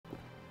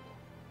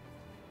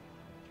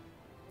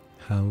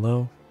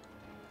Hello,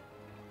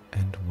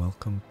 and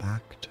welcome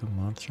back to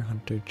Monster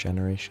Hunter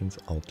Generations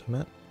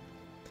Ultimate.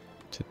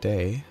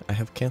 Today, I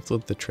have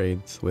cancelled the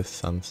trades with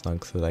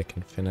Sunsnug so that I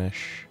can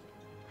finish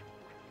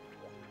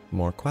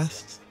more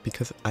quests,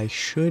 because I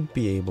should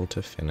be able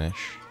to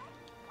finish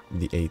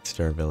the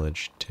 8-star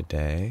village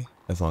today,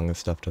 as long as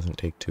stuff doesn't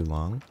take too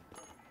long.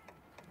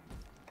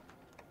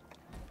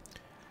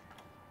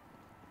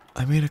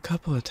 I made a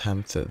couple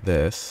attempts at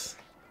this.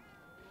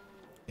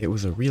 It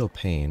was a real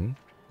pain,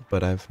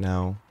 but I've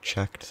now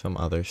checked some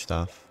other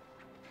stuff,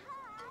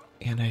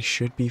 and I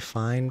should be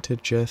fine to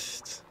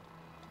just...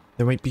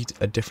 There might be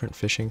a different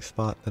fishing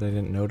spot that I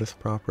didn't notice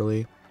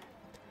properly,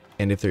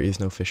 and if there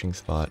is no fishing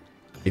spot,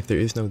 if there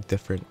is no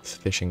different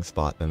fishing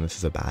spot, then this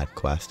is a bad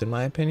quest in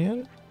my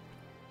opinion,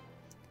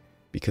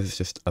 because it's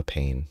just a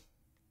pain.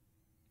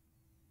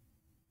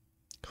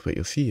 What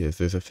you'll see is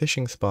there's a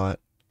fishing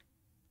spot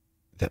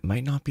that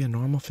might not be a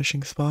normal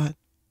fishing spot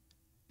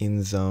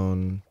in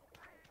zone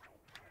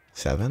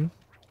 7.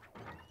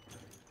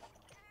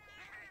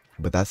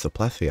 But that's a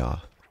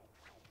Plesioth.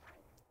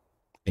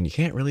 And you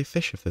can't really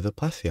fish if there's a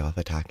Plesioth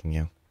attacking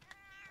you.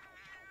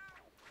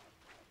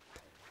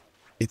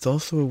 It's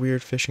also a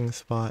weird fishing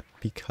spot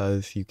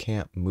because you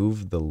can't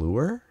move the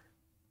lure.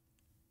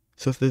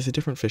 So if there's a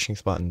different fishing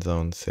spot in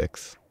zone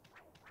 6,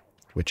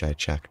 which I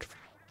checked,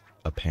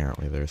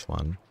 apparently there's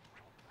one.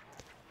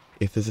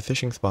 If there's a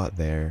fishing spot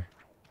there,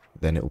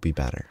 then it will be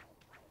better.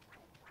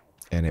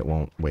 And it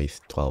won't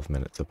waste 12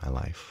 minutes of my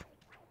life.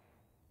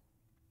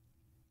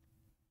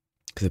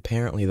 Because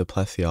apparently the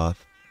Plesioth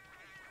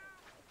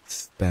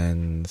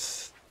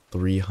spends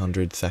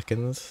 300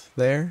 seconds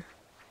there.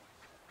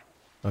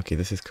 Okay,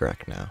 this is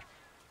correct now.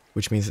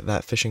 Which means that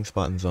that fishing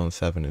spot in zone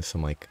 7 is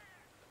some like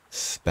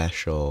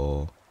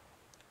special,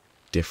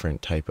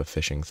 different type of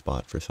fishing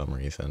spot for some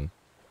reason.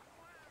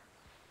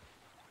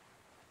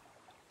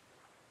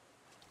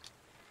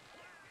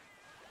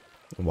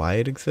 Why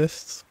it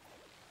exists?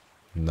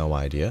 No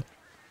idea.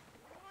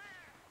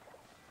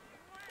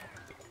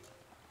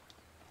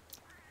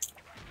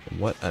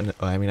 What? I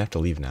mean, I have to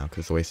leave now because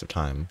it's a waste of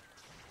time.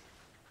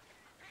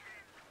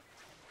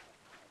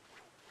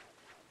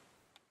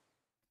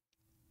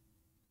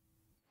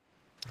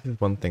 This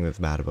is one thing that's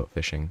bad about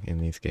fishing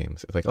in these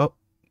games. It's like, oh,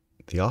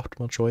 the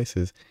optimal choice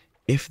is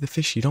if the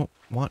fish you don't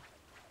want,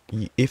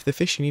 if the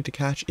fish you need to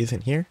catch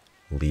isn't here,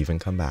 leave and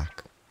come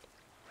back.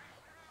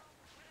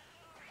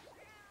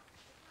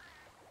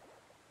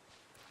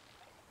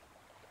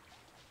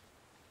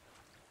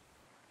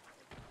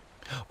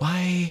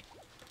 Why?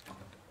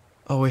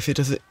 Oh, if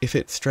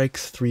it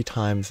strikes 3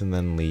 times and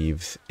then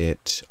leaves,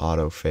 it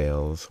auto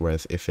fails.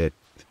 Whereas if it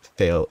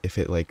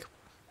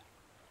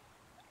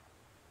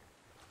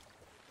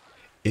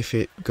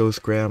goes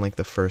ground like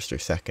the first or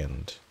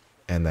second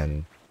and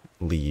then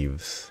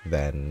leaves,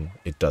 then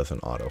it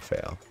doesn't auto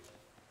fail.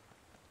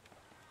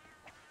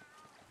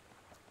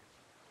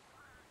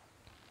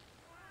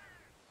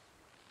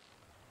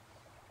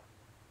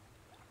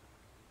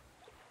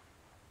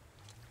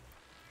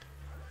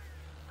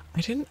 I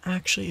didn't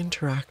actually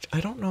interact.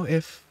 I don't know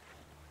if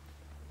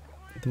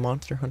the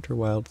Monster Hunter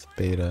Wilds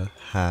beta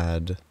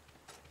had...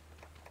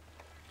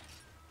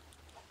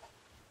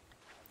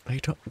 I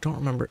don't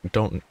remember.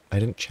 I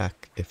didn't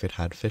check if it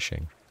had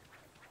fishing.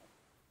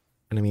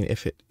 And I mean,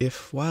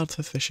 if Wilds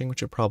has fishing,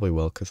 which it probably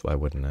will, because why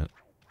wouldn't it?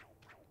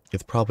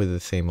 It's probably the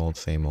same old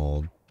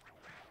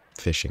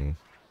fishing.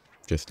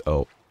 Just,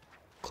 oh,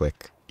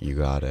 click, you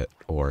got it.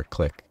 Or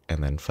click,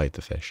 and then fight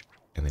the fish,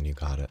 and then you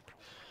got it.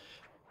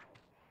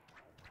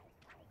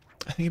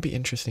 I think it'd be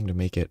interesting to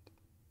make it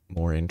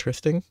more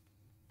interesting.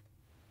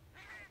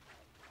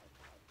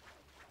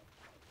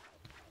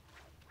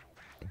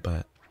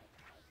 But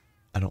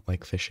I don't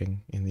like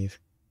fishing in these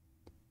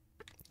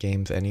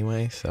games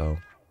anyway, so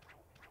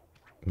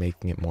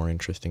making it more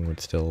interesting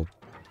would still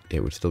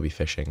be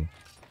fishing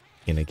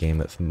in a game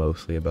that's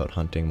mostly about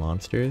hunting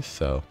monsters,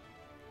 so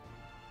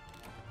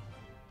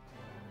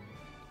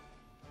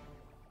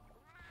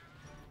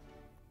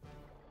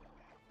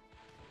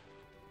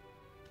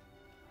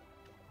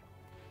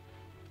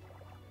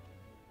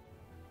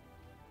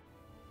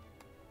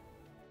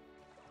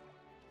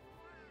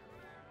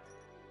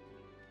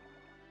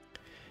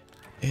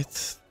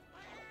it's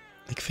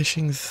like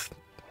fishing's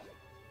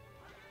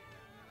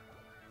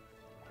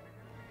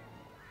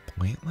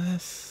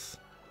pointless.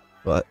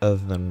 Well, other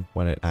than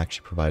when it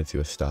actually provides you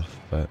with stuff,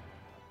 but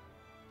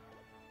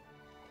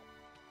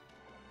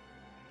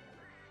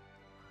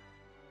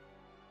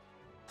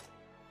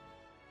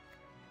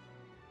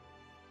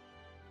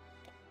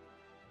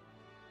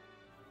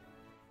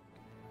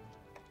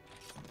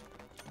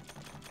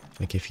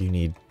like if you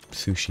need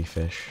sushi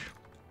fish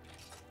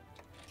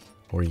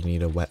or you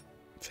need a wet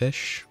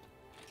fish,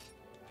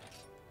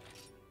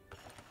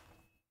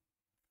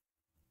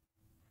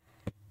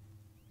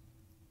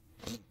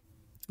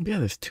 yeah,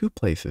 there's 2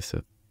 places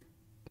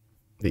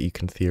that you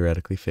can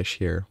theoretically fish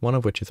here, one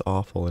of which is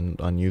awful and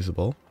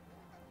unusable,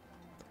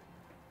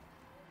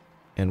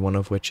 and one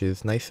of which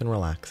is nice and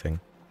relaxing.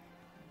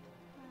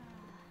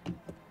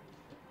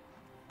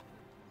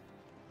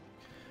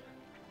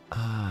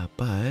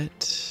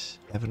 it.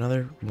 I have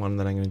another one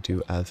that I'm going to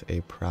do as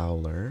a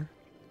prowler,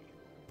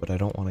 but I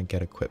don't want to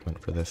get equipment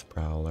for this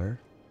prowler.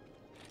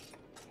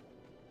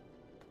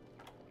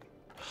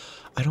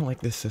 I don't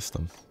like this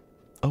system.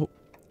 Oh,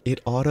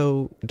 it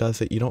auto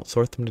does it. You don't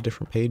sort them to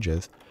different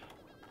pages,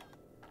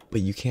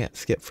 but you can't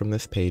skip from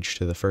this page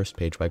to the first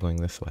page by going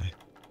this way.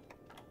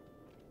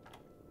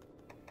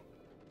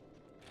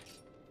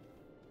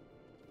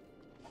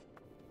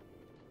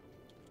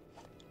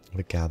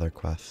 The gather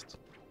quest.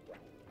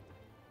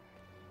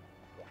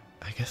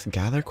 I guess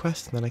gather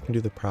quest, and then I can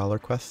do the prowler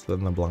quest,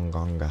 then the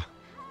Blongonga.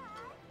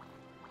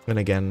 And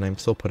again, I'm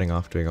still putting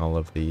off doing all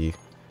of the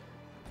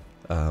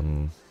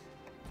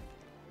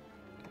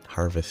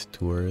harvest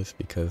tours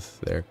because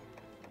they're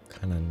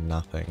kind of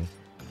nothing.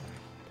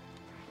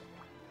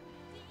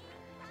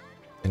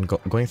 And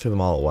going through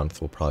them all at once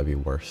will probably be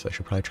worse. I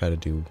should probably try to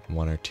do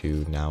one or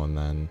two now and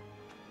then.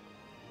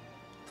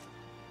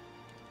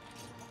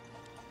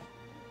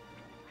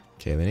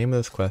 Okay, the name of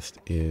this quest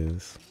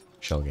is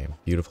Shell Game.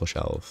 Beautiful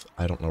shells.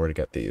 I don't know where to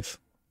get these.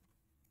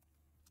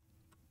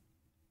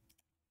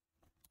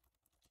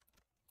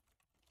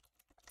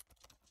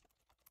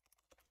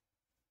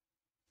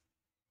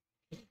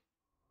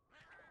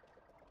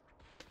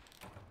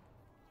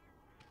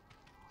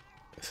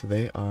 So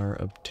they are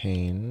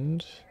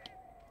obtained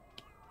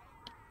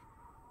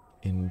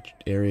in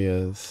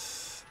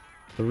areas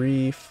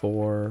 3,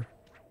 4,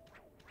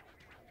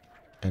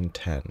 and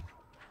 10.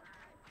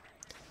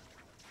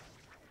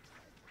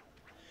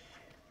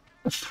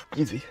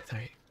 Excuse me,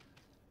 sorry.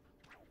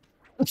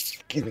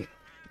 Excuse me.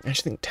 I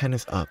actually think 10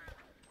 is up.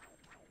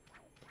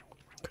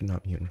 Could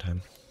not mute in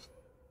time.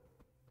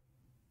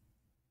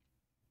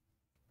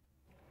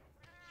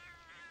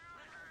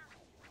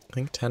 I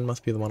think 10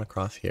 must be the one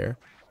across here.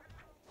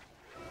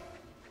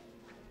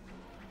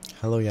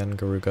 Hello,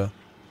 Yangaruga.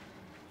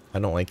 I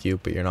don't like you,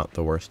 but you're not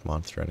the worst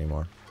monster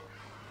anymore.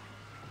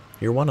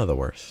 You're one of the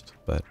worst,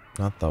 but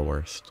not the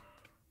worst.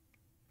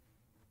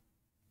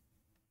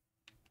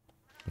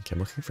 Okay, I'm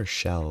looking for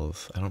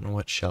shells. I don't know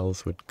what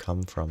shells would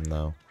come from,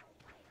 though.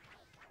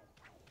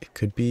 It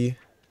could be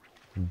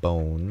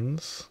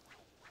bones.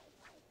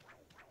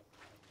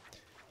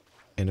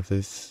 And if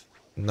there's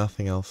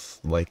nothing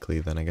else likely,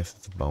 then I guess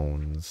it's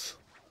bones.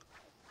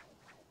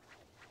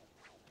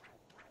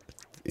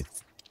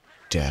 It's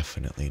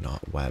definitely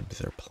not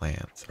webs or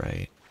plants,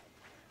 right?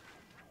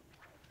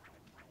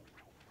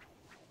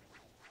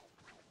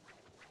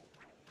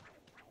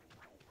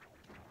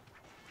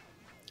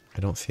 I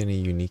don't see any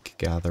unique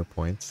gather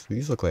points.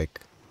 These look like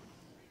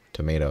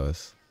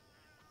tomatoes.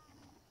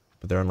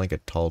 But they're on like a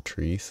tall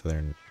tree, so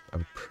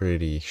I'm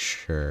pretty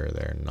sure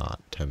they're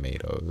not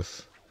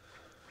tomatoes.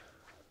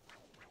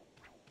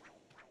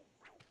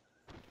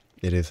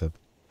 It is a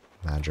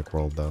magic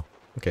world though.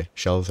 Okay,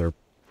 shells are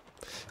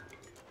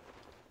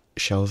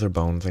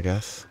bones, I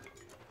guess.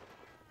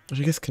 Which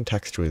I guess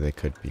contextually they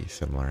could be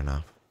similar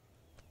enough.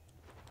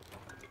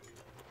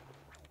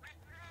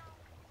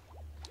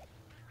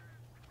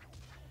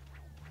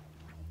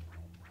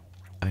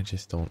 I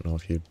just don't know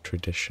if you'd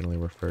traditionally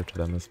refer to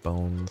them as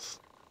bones.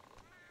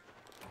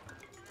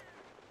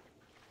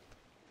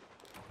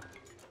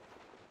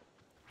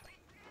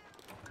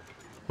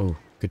 Oh,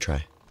 good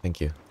try.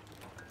 Thank you.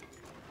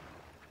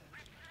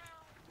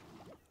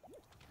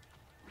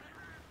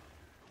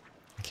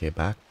 Okay,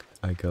 back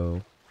I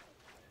go.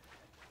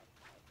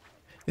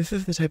 This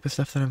is the type of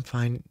stuff that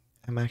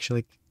I'm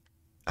actually,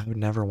 I would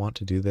never want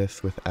to do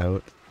this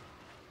without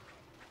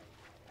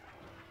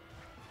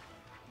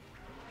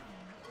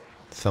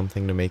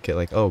something to make it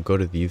like, oh, go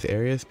to these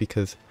areas,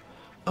 because,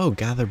 oh,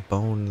 gather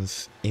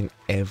bones in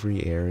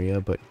every area,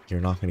 but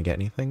you're not going to get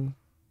anything.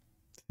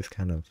 It's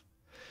kind of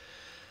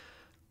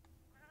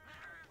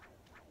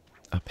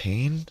a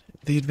pain.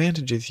 The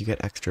advantage is you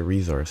get extra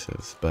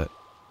resources, but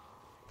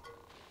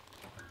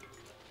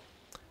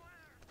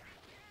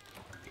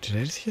did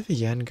I just hear the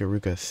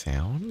Yangaruga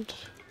sound?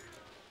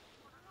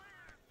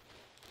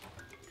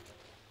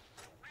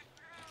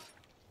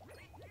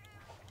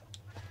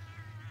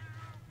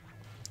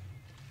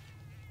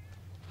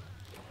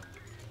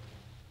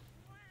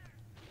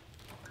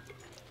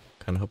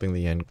 Kind of hoping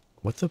the end.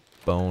 What's a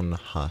bone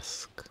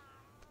husk?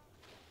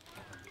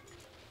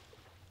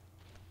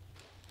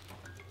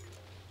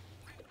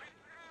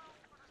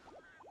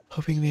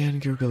 Hoping the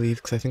Yangaruga leaves,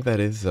 because I think that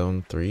is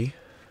zone 3.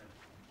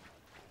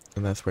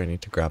 And that's where I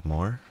need to grab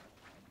more.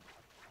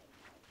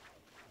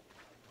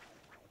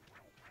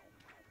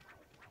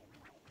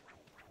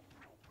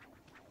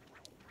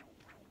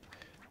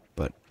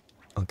 But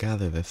I'll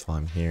gather this while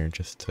I'm here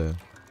just to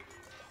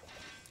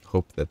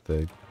hope that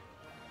the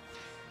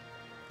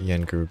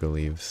Yangaruga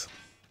leaves.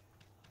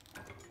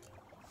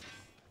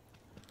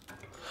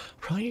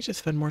 Probably need to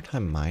spend more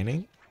time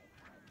mining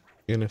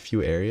in a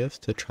few areas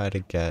to try to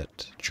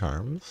get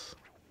charms.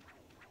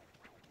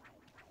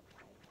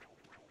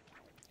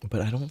 But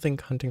I don't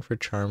think hunting for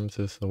charms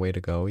is the way to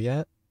go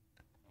yet.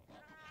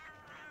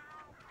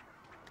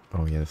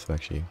 Oh yeah, this is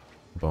actually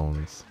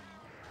bones.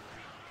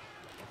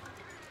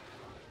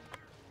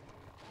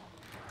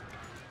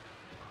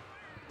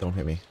 Don't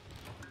hit me.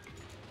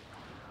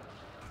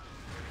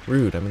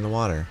 Rude, I'm in the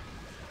water.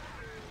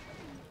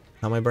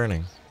 How am I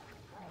burning?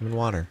 I'm in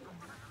water.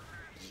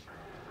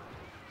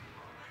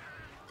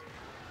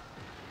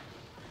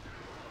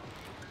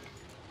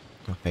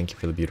 Oh, thank you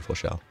for the beautiful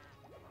shell.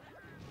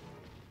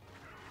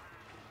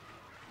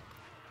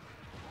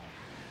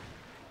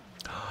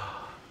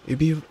 It'd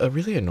be a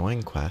really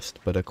annoying quest,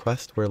 but a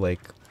quest where,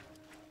 like,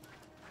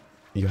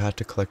 you had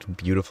to collect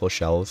beautiful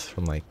shells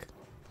from, like,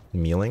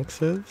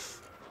 Mealinxes.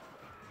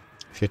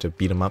 If you had to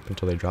beat them up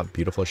until they drop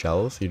beautiful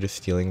shells, you're just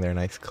stealing their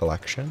nice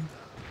collection.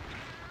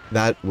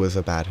 That was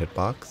a bad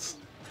hitbox.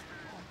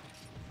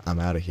 I'm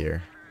out of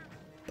here.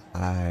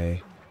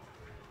 Bye.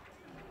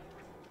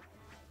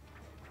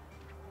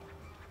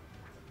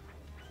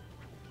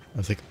 I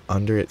was like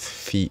under its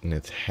feet and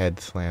its head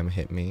slam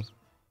hit me.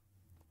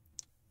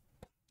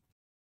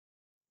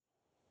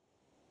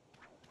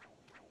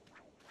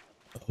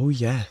 Oh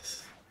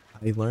yes,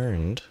 I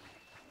learned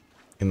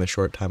in the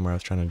short time where I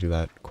was trying to do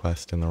that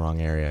quest in the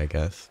wrong area, I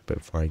guess,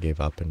 before I gave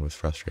up and was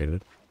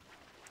frustrated.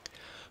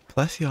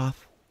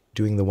 Plesioth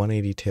doing the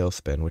 180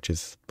 tailspin, which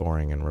is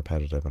boring and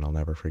repetitive, and I'll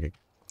never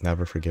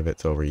forgive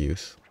its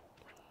overuse.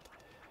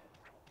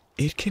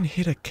 It can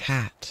hit a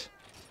cat.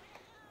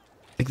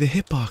 Like, the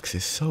hitbox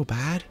is so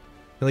bad.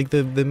 Like,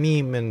 the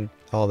meme and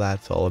all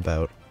that's all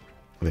about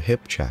the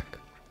hip check.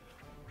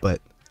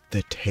 But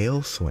the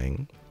tail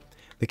swing,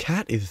 the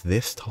cat is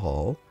this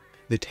tall.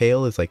 The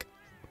tail is like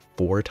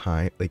 4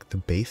 times, like the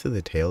base of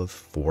the tail is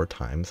 4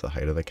 times the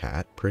height of the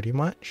cat, pretty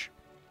much.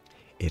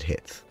 It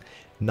hits.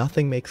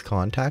 Nothing makes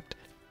contact,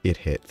 it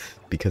hits.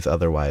 Because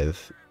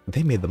otherwise,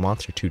 they made the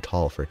monster too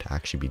tall for it to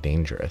actually be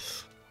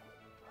dangerous.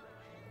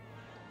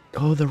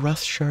 Oh, the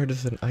rust shard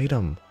is an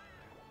item.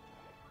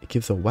 It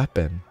gives a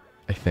weapon,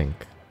 I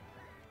think.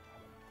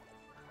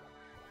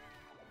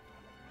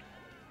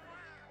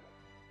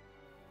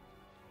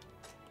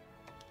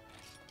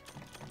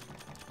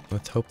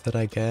 Let's hope that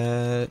I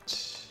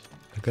get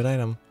a good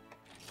item.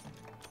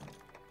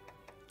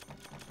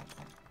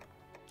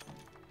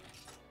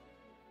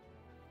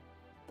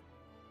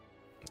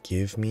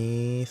 Give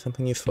me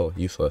something useful.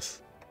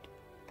 Useless.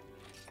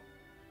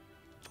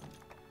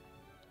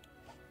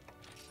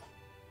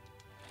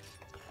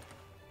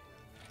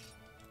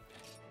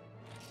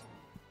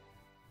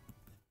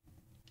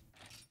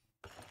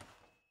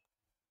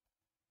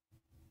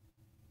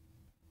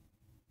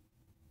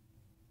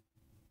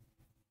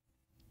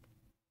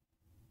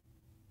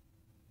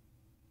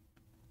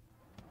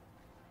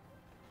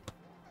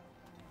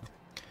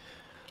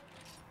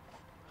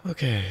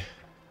 Okay.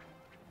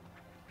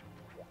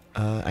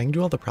 I can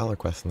do all the Prowler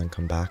quests and then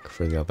come back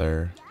for the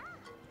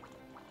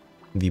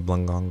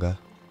Blungonga.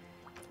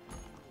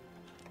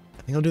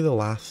 I think I'll do the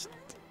last,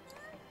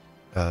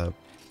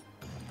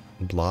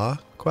 Blah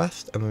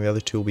quest, and then the other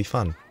 2 will be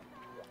fun.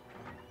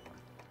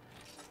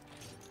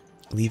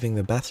 Leaving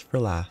the best for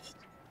last.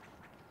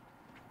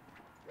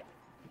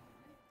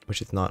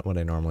 Which is not what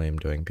I normally am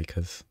doing,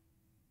 because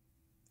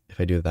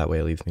if I do it that way,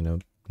 it leaves me in a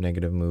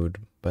negative mood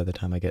by the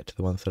time I get to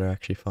the ones that are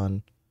actually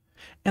fun.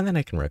 And then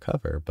I can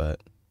recover,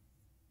 but...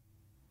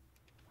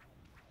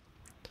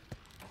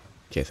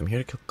 Okay, so I'm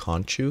here to kill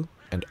Conchu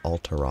and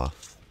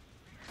Altaroth.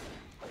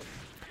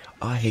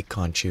 Oh, I hate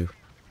Conchu.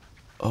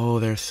 Oh,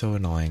 they're so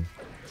annoying.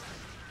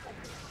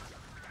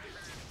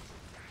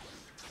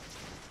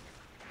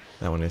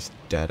 That one is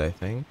dead, I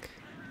think.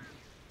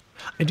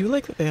 I do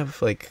like that they have,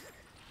 like,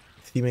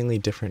 seemingly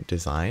different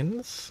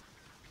designs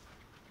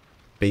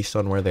based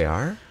on where they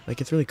are. Like,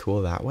 it's really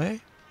cool that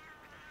way.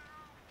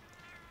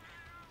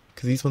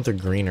 Because these ones are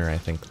greener, I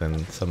think,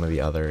 than some of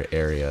the other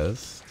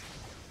areas.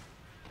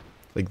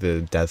 Like,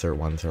 the desert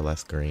ones are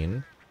less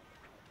green.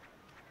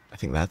 I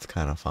think that's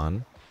kind of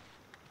fun.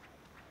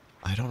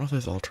 I don't know if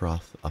there's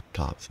Altaroth up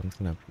top, so I'm just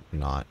gonna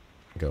not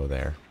go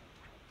there.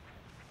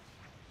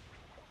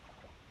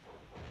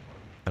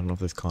 I don't know if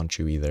there's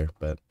Conchu either,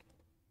 but...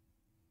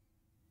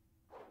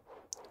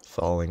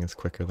 falling is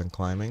quicker than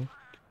climbing.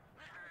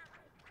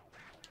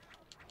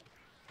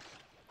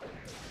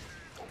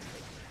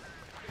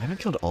 I haven't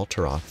killed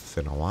Altaroths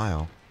in a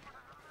while.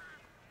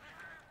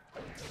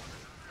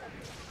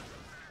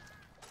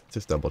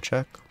 Just double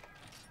check.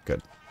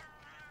 Good.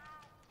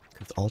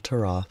 Because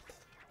Altaroth...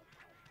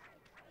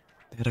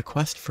 they had a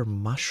quest for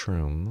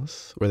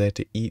mushrooms, where they had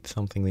to eat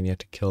something, then you had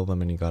to kill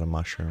them and you got a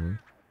mushroom.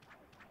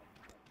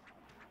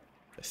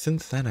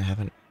 Since then, I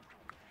haven't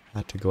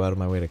had to go out of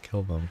my way to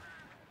kill them.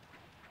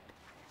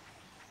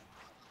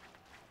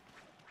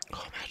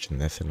 Oh, imagine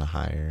this in the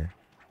higher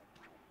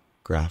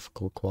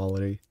graphical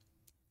quality.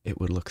 It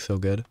would look so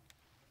good.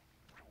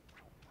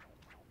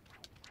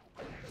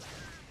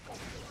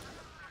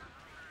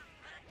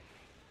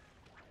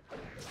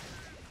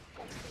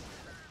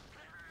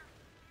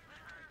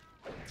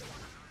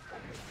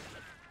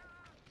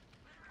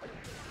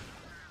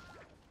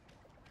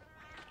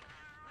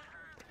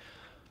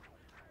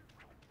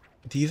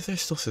 These are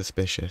still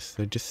suspicious.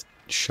 They just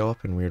show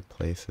up in weird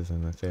places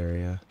in this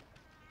area.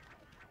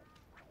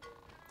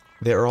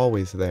 They're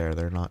always there.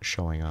 They're not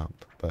showing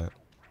up, but...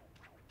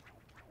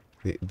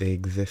 They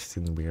exist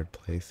in weird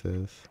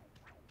places.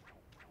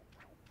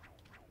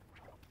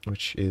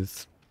 Which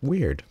is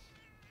weird.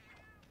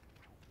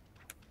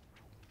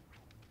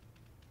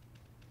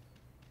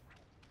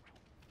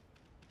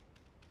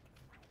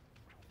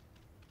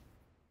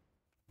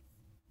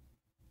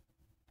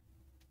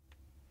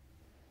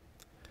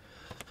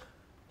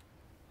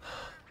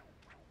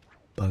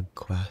 Bug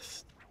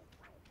quest.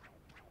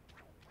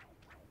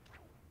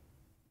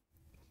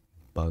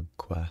 Bug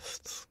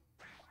quests.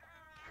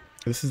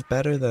 This is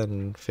better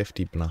than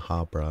 50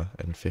 Bnahabra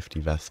and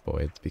 50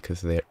 Vespoids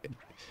because they're...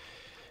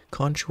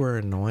 Conchu are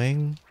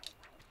annoying.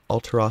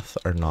 Alteroth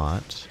are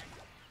not.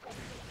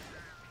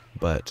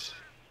 But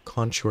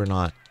Conchu are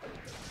not...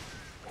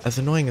 As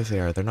annoying as they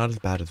are, they're not as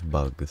bad as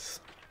bugs.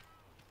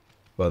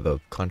 Well,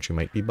 though Conchu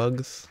might be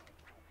bugs.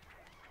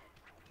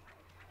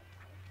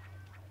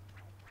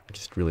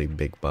 Just really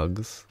big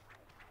bugs.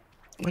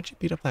 Why'd you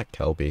beat up that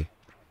Kelby?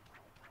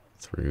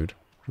 It's rude.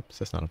 Oops,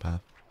 that's not a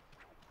path.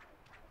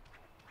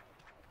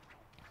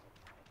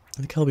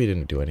 The Kelby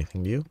didn't do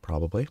anything to you,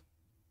 probably.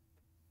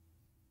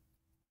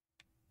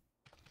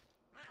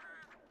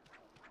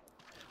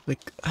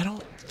 Like, I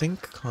don't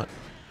think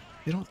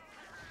they don't...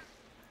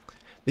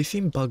 They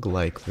seem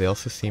bug-like, they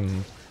also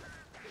seem...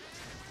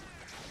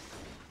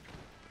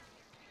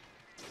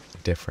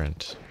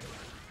 different.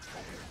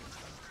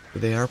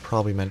 But they are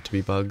probably meant to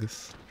be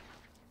bugs.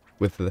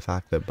 With the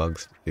fact that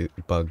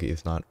bug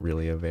is not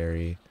really a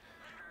very...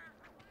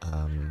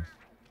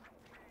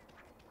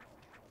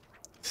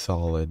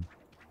 solid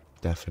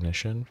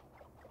definition.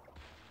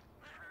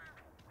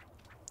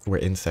 Where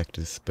insect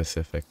is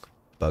specific,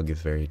 bug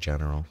is very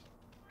general.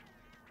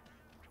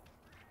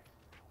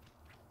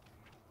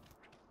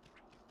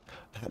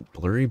 That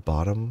blurry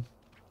bottom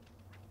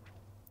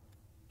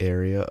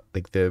area,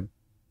 like there's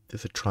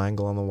a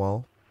triangle on the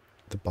wall.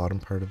 The bottom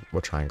part of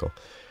what triangle?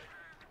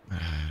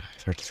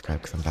 It's hard to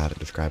describe because I'm bad at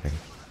describing.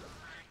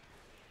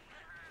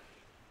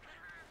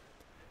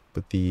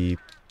 But the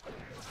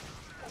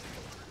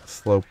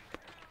slope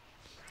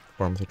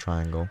forms a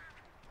triangle.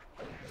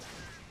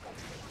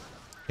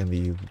 And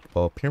the,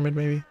 well, pyramid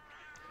maybe?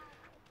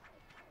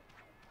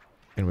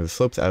 And when the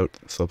slope's out,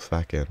 the slope's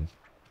back in.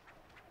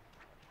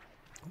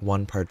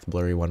 One part's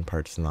blurry, one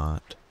part's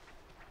not.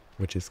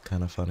 Which is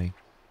kind of funny.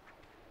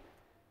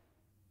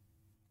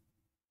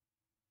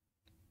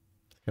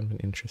 It's kind of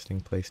an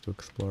interesting place to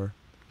explore.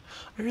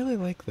 I really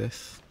like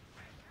this.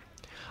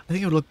 I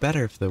think it would look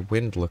better if the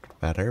wind looked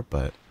better,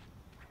 but...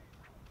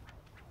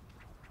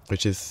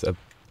 Which is,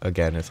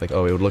 again, it's like,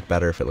 oh, it would look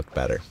better if it looked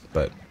better,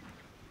 but...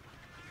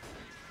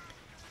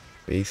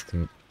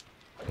 Basically,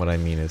 what I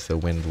mean is the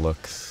wind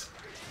looks...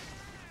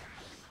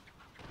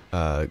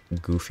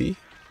 goofy.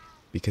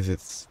 Because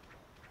it's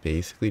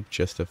basically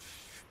just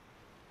it's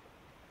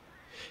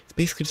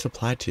basically just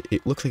applied to...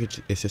 It looks like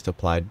it's just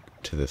applied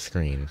to the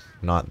screen.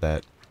 Not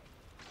that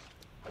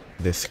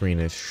this screen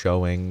is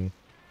showing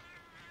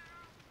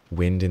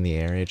wind in the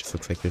area. It just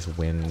looks like there's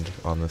wind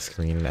on the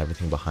screen and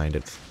everything behind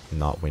it's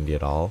not windy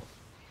at all.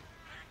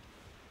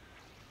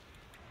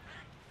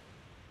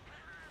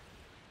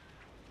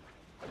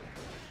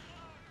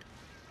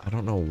 I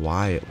don't know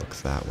why it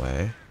looks that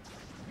way.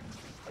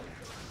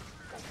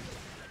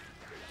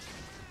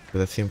 But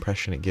that's the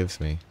impression it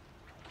gives me.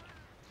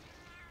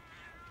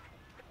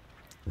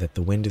 That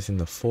the wind is in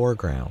the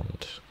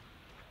foreground.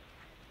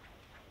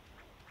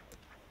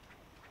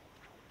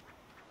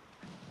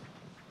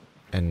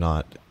 And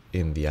not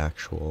in the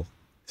actual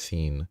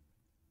scene.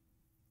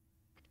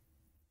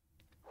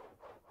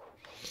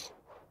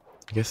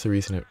 I guess the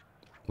reason it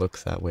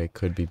looks that way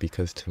could be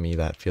because to me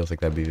that feels like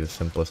that'd be the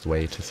simplest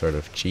way to sort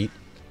of cheat.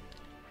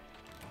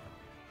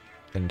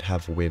 And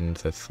have wind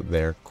that's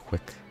there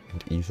quick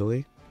and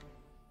easily.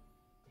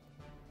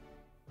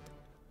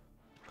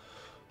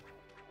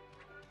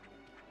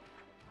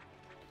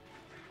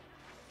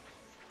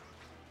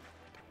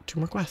 Two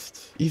more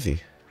quests.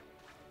 Easy.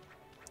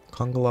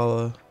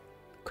 Congalala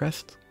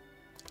crest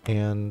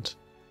and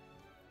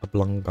a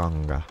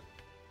Blanganga.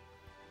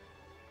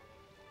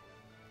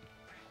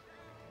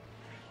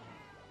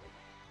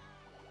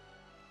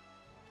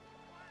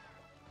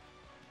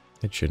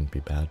 It shouldn't be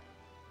bad.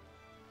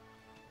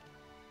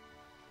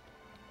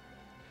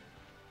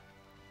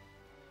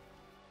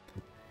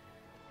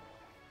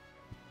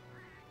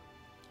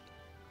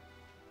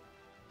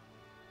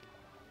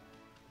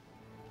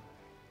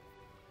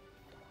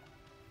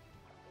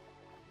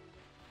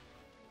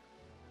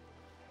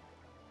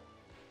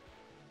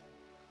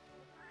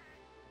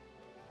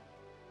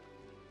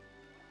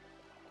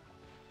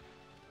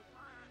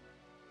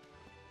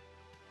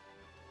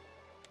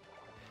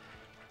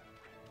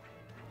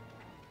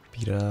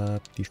 Beat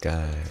up these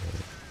guys.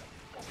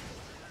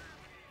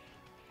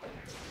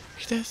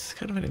 That's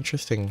kind of an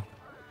interesting...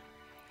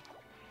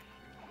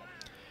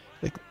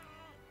 Like,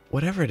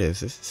 whatever it is,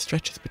 this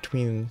stretches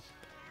between...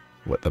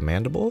 What, the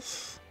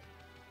mandibles?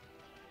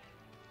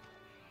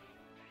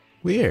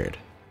 Weird.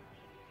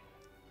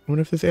 I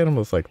wonder if this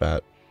animal's like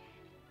that.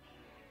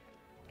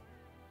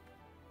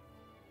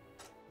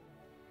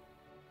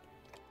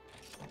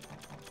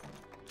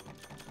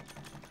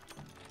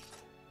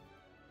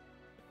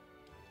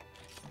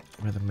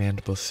 Where the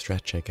mandibles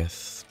stretch, I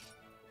guess.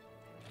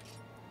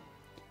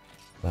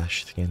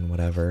 Flesh, skin,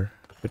 whatever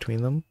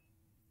between them.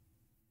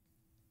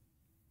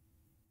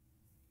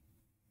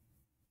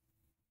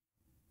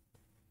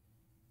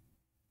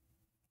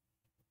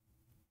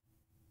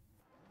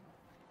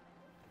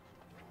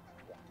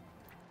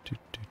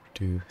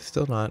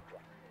 Still not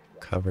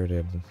covered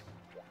in...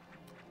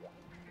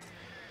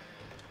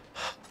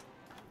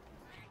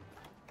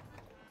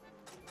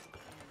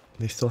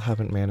 They still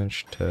haven't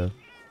managed to...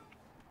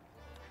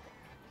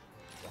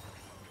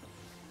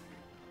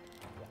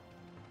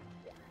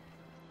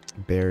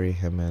 bury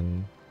him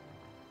in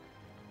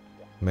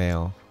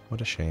mail.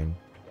 What a shame.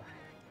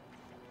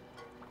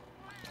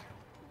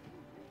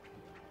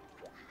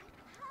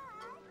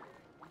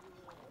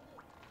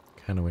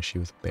 Kinda wish he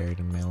was buried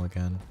in mail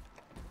again.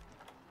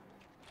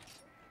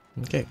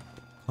 Okay,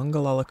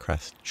 Congalala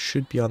crest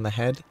should be on the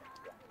head.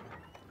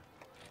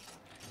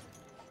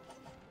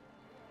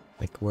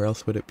 Like, where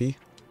else would it be?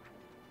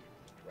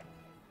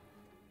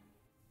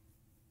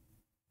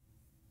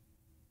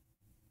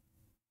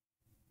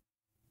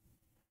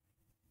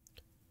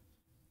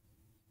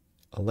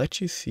 I'll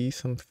let you see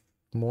some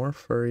more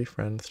furry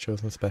friends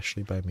chosen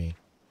specially by me.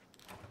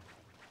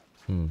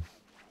 Ooh,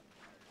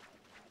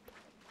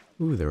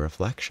 the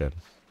reflection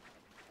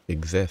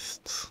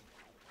exists.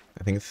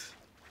 I think it's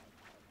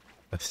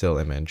a still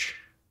image.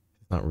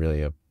 It's not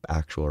really an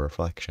actual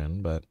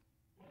reflection, but...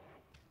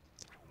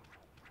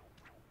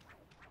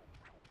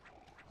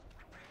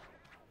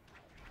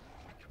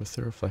 What's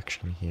the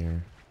reflection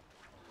here?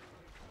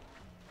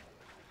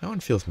 That one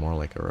feels more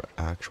like an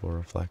actual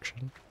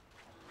reflection.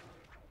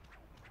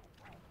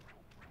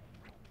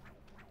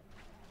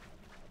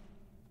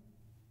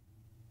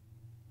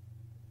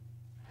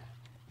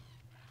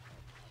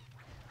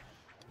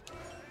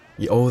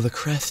 Oh, the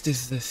crest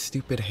is the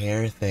stupid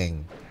hair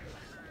thing.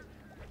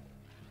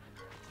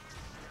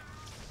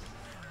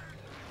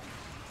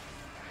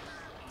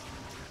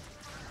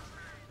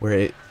 Where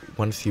it,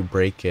 once you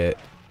break it,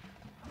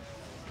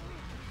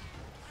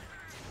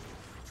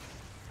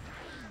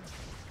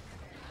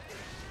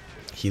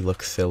 he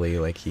looks silly,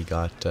 like he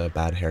got a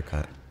bad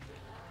haircut.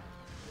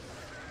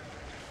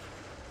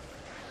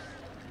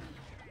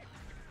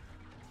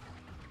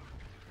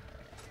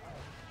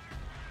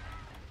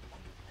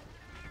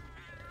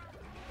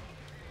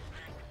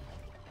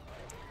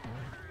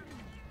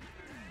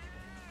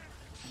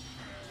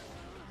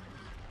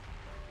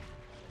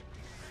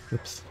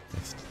 Oops,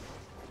 missed.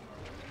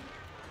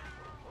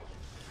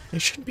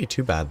 It shouldn't be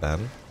too bad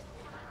then.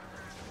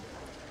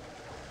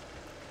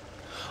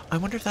 I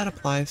wonder if that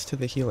applies to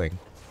the healing.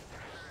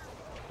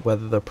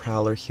 Whether the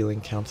Prowler healing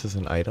counts as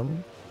an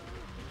item?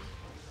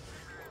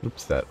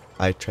 Oops, that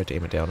I tried to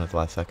aim it down at the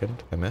last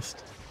second. I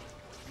missed.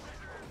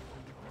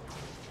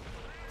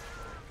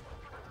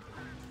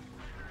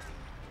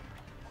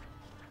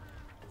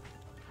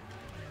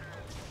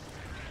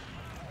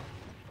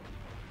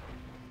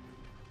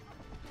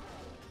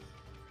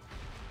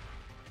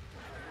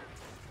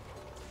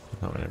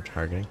 Not what I'm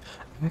targeting.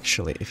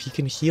 Actually, if he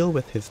can heal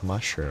with his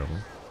mushroom...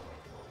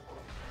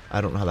 I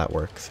don't know how that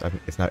works.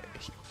 It's not...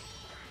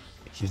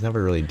 He's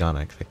never really done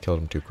it because I killed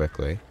him too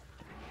quickly.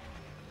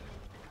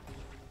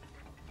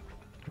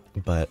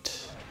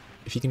 But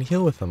if you can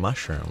heal with the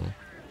mushroom,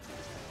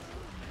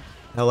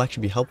 that'll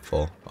actually be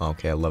helpful.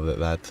 Okay, I love that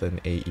that's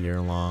an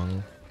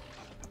 8-year-long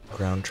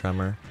ground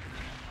tremor.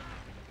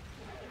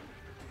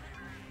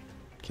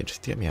 Okay,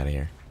 just get me out of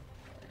here.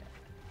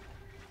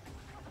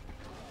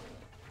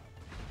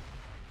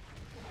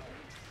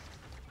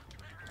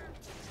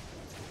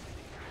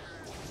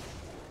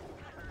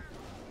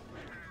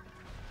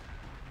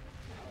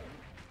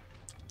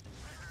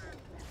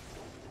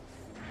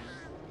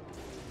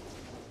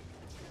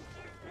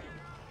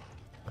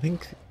 I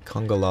think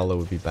Congalala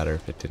would be better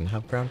if it didn't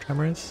have ground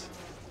tremors,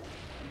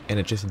 and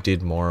it just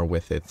did more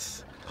with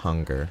its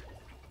hunger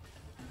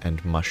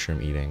and mushroom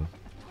eating.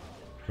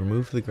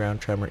 Remove the ground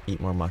tremor,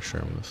 eat more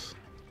mushrooms.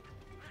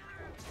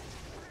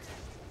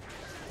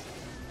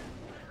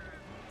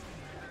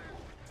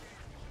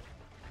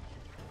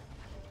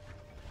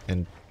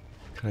 And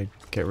can I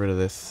get rid of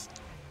this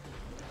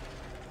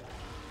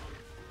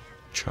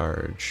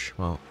charge?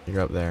 Well, you're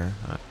up there.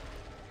 I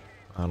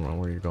don't know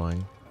where you're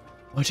going.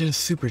 Oh, I did a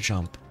super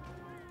jump.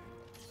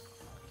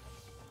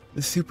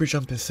 The super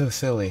jump is so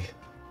silly.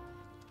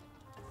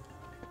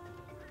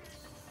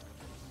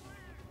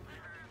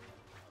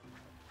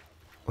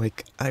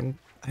 Like, I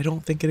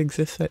don't think it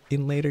exists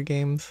in later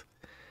games.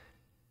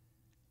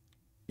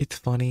 It's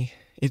funny.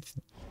 It's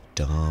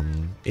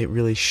dumb. It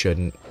really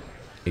shouldn't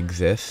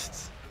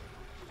exist.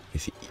 You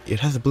see,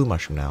 it has a blue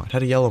mushroom now. It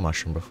had a yellow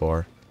mushroom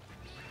before.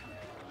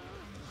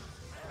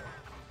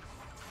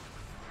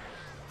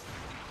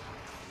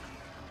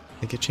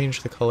 Like, it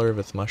changed the color of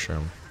its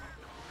mushroom.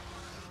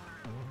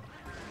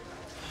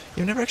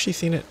 You've never actually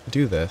seen it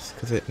do this,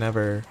 because it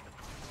never...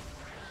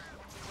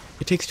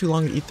 It takes too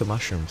long to eat the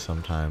mushroom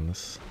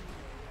sometimes.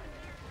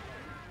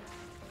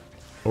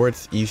 Or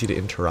it's easy to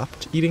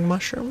interrupt eating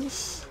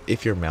mushrooms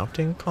if you're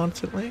mounting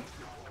constantly.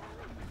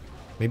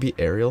 Maybe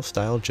aerial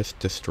style just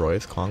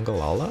destroys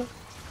Congalala?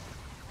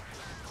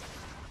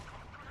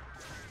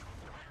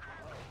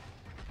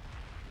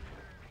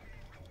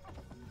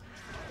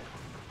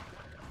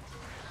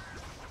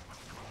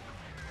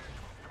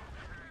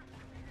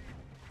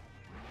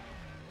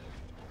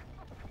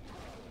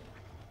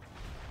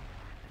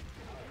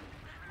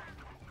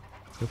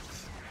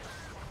 Oops.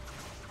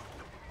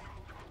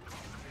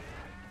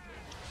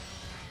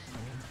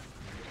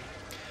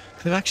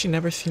 I've actually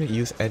never seen it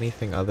use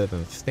anything other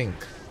than Stink.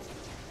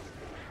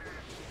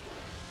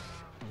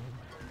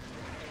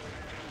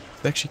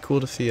 It's actually cool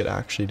to see it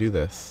actually do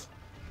this.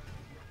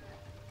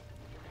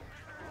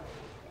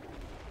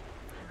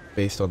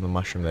 Based on the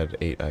mushroom that it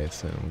ate, I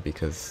assume,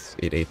 because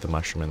it ate the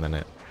mushroom and then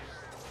it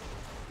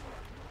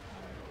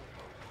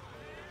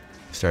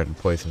started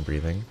poison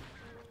breathing.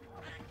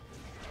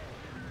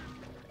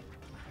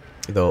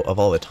 Though, of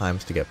all the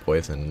times to get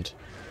poisoned,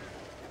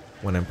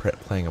 when I'm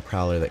playing a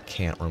Prowler that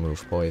can't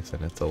remove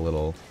poison, it's a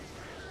little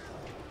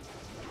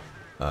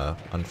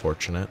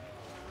unfortunate.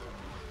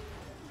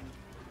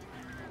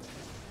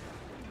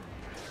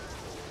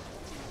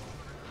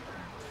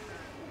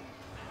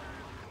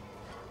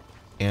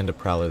 And a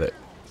Prowler that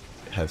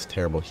has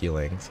terrible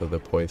healing, so the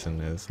poison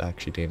is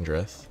actually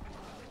dangerous.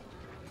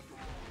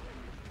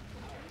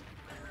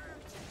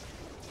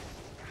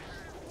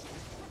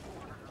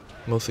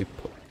 Mostly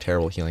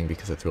terrible healing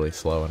because it's really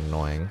slow and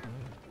annoying.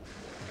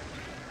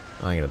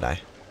 Oh, I'm gonna die.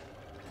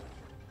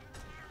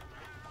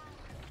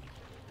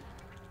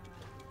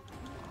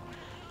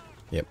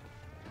 Yep.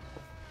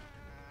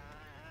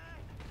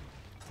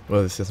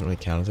 Well, this doesn't really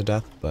count as a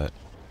death, but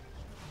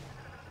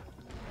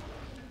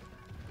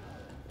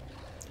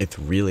it's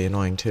really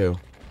annoying too,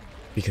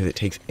 because it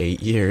takes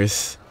 8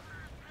 years.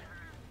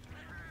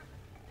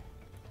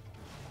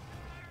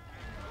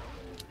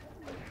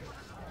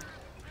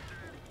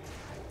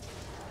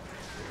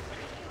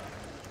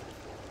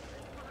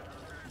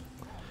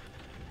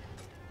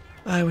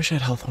 I wish I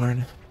had Health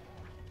Horn.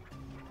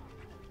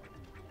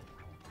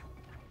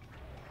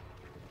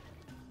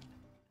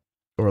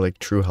 Or like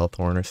True Health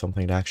Horn or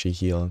something to actually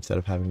heal instead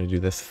of having to do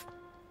this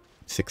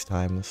 6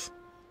 times.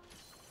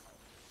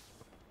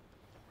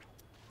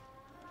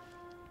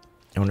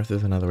 I wonder if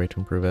there's another way to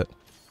improve it.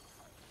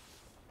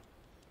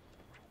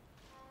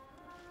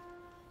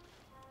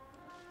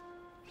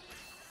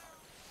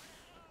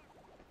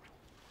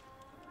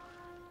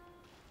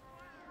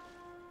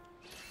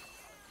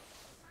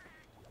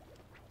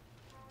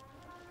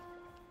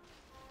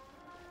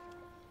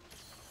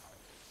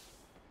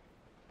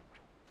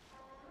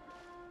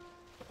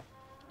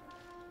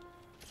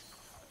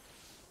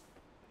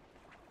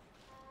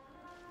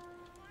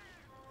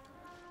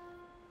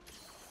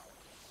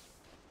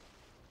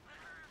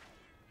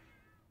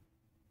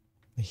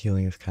 The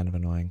healing is kind of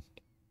annoying.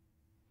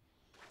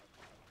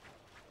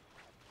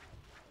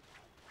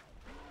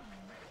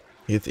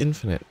 It's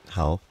infinite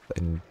health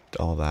and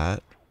all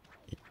that.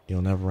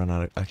 You'll never run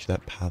out of... Actually,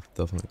 that path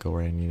doesn't go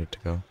where I need it to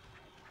go.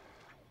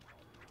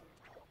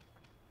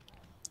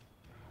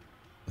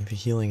 The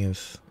healing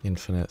is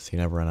infinite, so you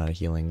never run out of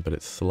healing, but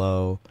it's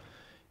slow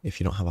if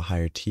you don't have a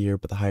higher tier.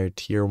 But the higher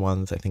tier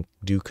ones, I think,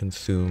 do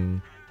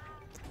consume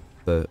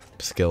the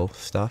skill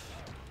stuff.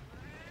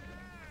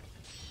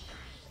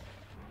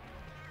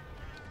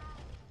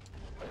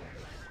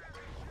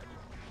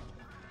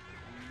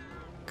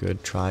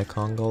 Good try,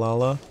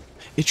 Congalala.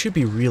 It should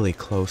be really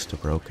close to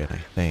broken, I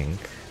think.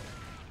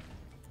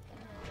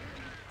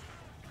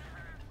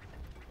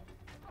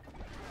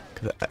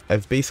 Because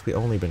I've basically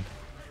only been...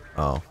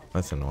 Oh,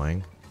 that's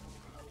annoying.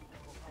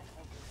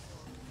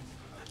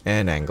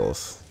 And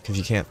angles, because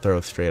you can't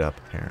throw straight up,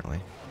 apparently.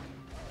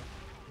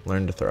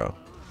 Learn to throw.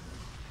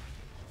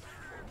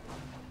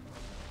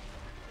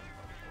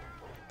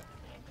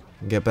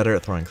 Get better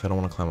at throwing, because I don't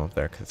want to climb up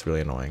there, because it's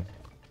really annoying.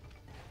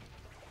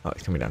 Oh,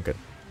 it's coming down, good.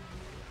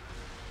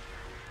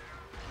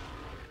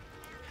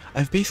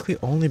 I've basically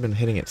only been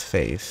hitting its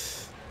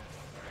face.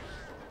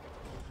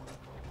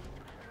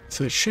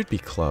 So it should be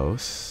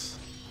close.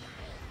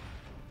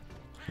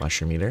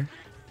 Mushroom eater.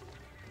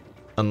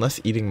 Unless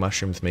eating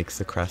mushrooms makes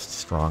the crest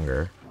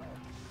stronger.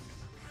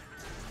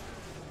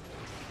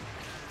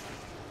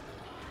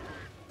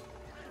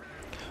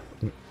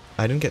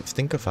 I didn't get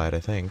stinkified, I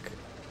think.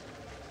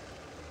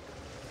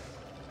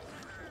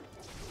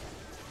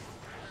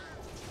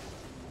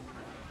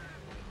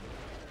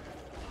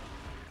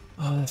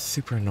 Oh, that's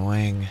super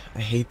annoying.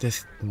 I hate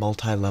this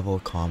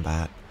multi-level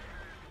combat.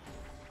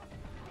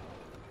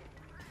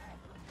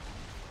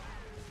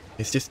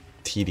 It's just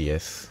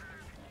tedious.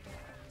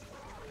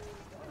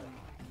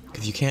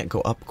 Because you can't go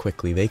up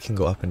quickly, they can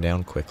go up and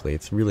down quickly.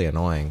 It's really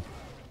annoying.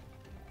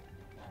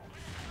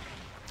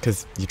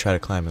 Because you try to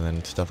climb and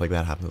then stuff like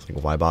that happens.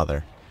 Like, why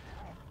bother?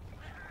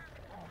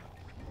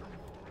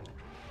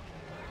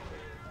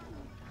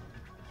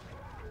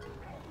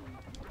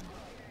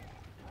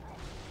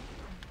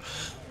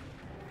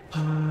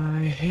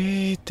 I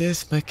hate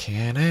this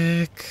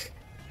mechanic.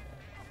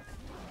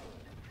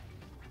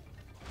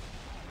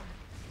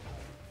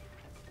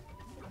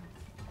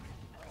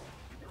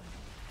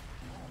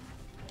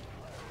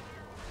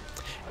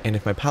 And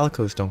if my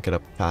palicos don't get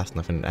up fast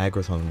enough and it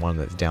aggroes on one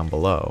that's down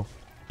below,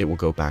 it will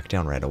go back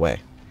down right away.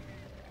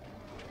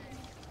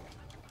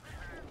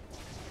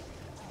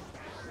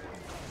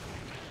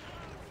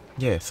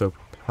 Yeah, so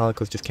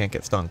palicos just can't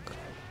get stunk.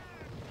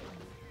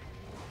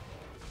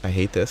 I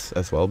hate this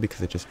as well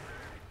because it just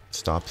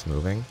stops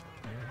moving.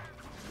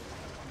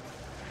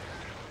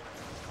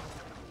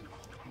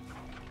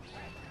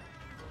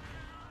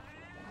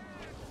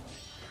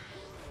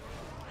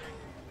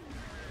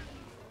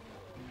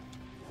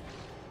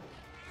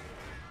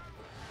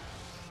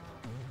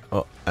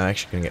 Oh, I'm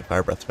actually gonna get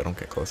fire breath if I don't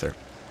get closer.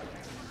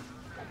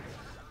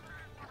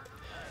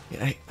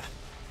 Yeah,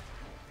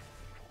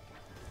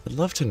 I'd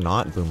love to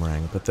not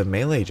boomerang, but the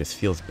melee just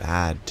feels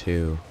bad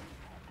too.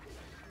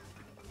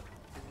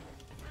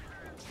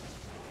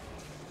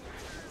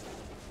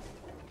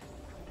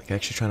 Like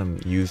actually trying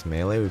to use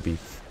melee would be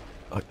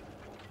a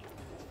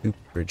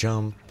super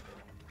jump.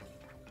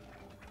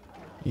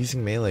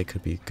 Using melee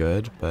could be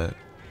good, but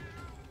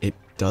it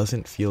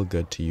doesn't feel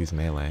good to use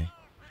melee.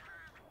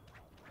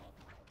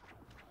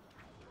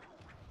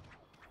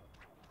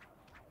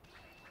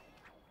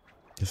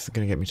 This is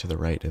gonna get me to the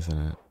right, isn't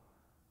it?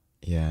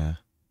 Yeah.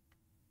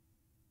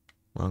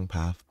 Wrong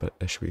path, but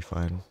I should be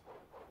fine.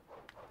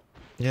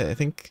 Yeah, I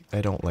think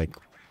I don't like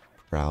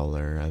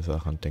Prowler as a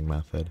hunting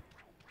method.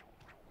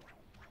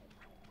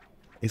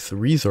 It's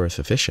resource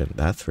efficient,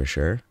 that's for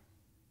sure.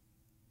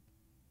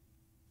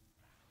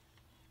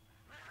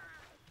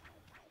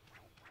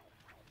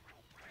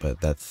 But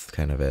that's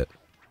kind of it.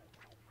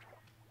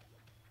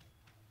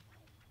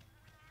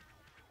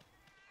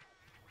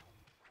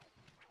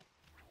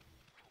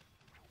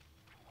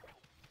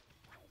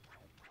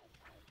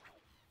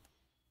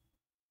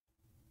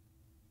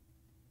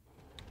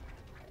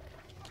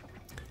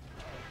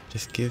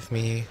 Just give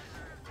me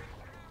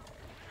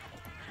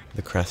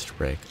the crest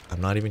break. I'm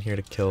not even here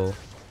to kill.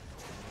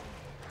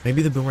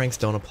 Maybe the boomerangs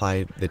don't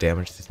apply the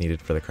damage that's needed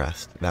for the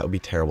crest. That would be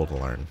terrible to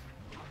learn.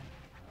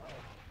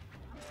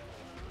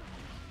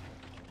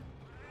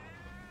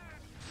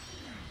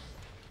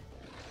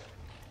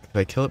 If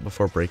I kill it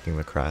before breaking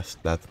the crest,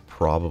 that's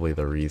probably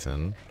the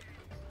reason.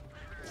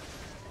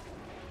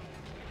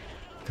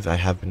 Because I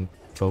have been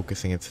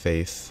focusing its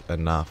face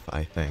enough,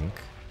 I think.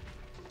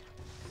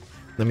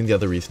 I mean, the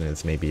other reason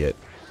is maybe it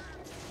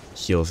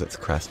heals its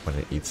crest when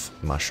it eats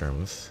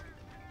mushrooms.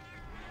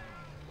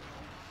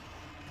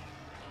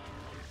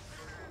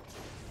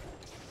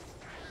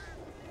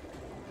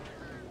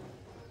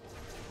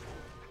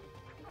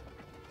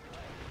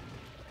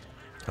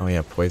 Oh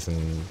yeah,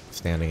 poison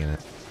standing in it.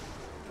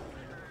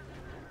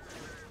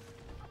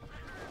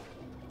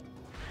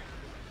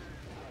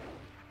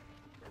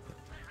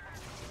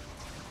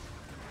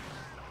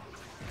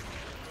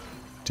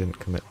 Didn't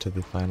commit to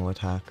the final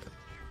attack.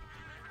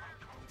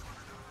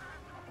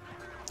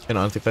 And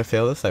honestly, if I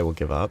fail this, I will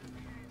give up.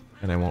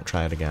 And I won't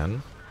try it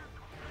again.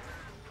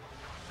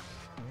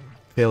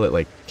 Fail it,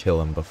 like, kill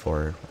him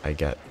before I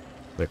get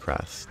the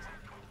crest.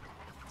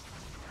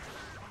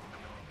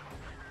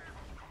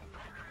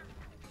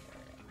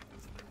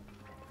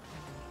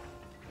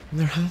 And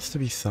there has to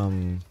be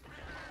some...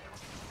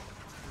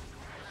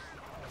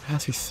 There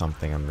has to be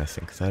something I'm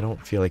missing, because I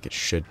don't feel like it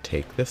should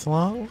take this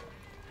long.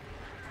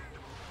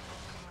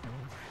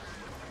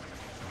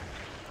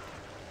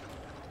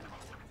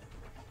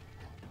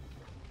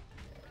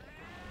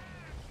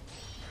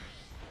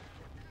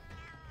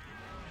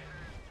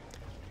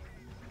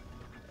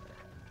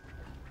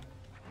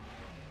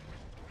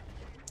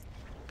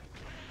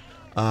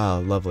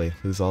 Ah, lovely.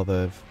 Lose all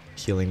the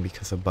healing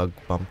because a bug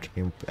bumped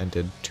me and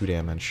did 2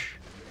 damage.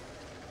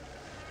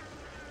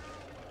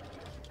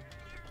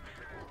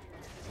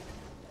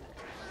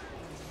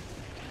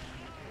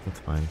 That's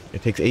fine.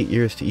 It takes 8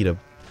 years to eat a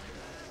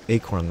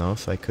acorn though,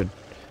 so I could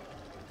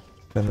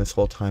spend this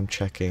whole time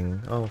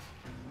checking. Oh.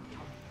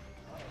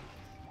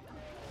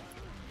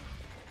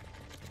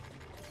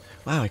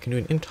 Wow, I can do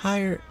an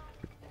entire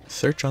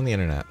search on the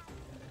internet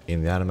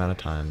in that amount of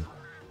time.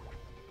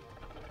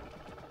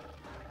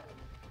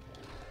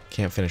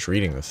 Can't finish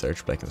reading the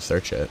search, but I can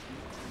search it.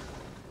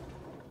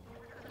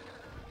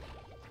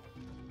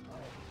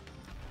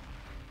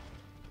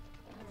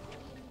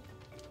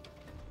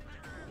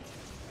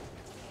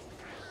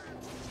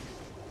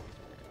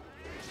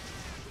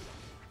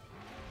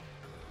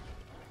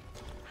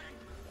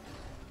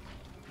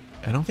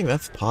 I don't think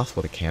that's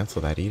possible to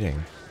cancel that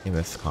eating in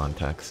this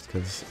context,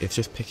 because it's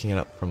just picking it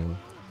up from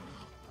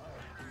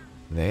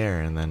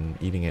there and then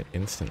eating it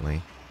instantly.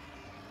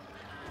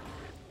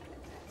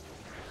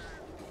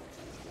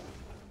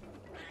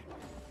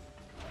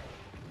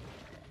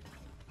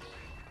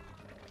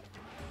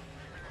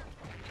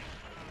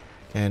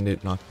 And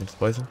it knocked me into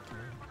poison.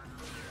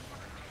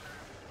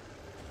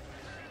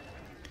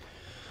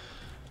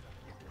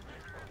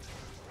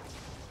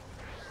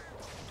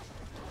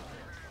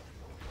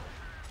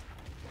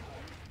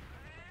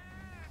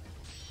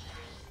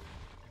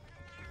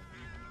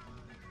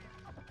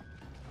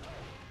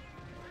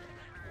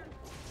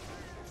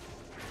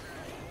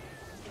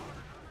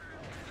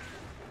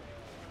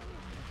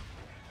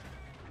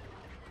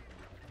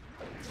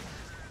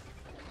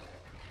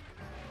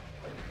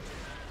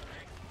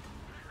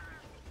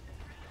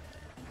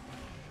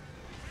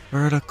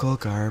 Vertical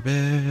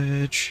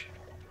garbage.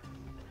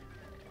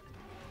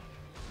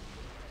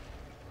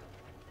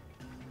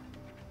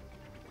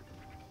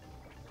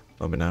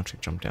 Oh, but now I have to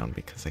jump down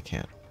because I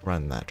can't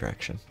run that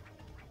direction.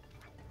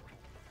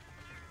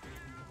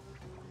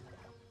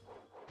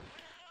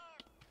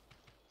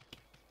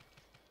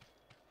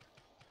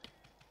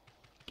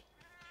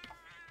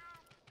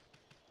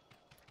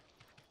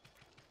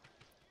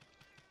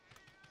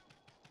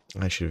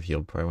 I should have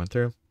healed before I went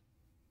through.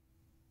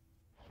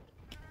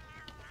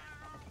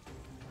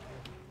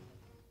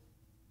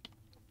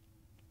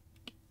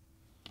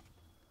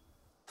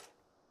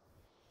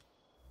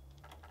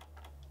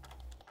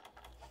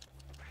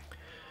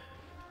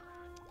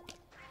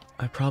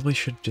 I probably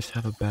should just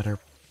have a better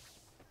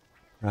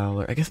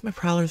prowler. I guess my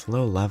prowler's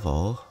low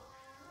level.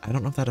 I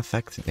don't know if that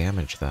affects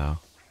damage though.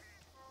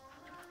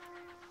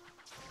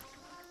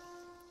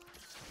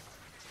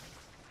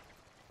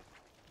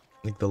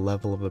 Like the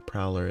level of the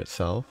prowler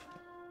itself.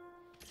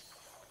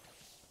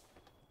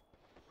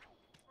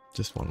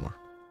 Just one more.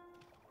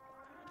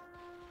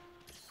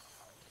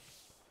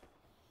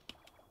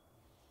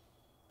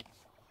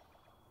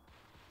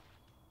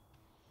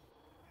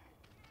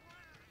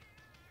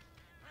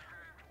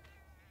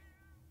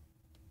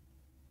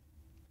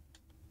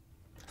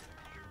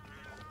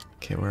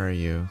 Okay, where are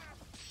you?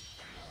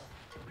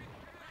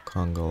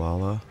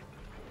 Congalala.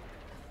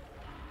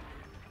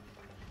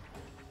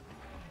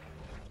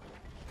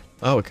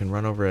 Oh, it can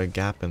run over a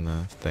gap in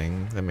the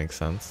thing. That makes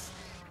sense.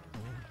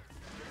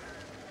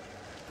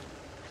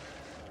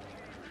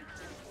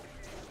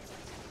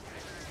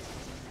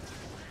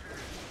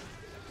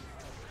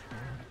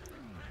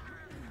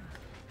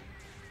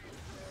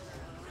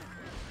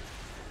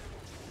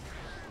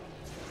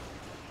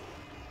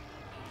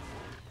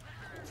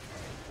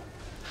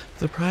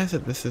 Surprised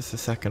that this is the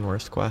second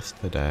worst quest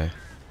of the day.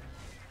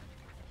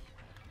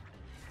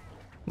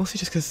 Mostly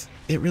just because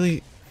it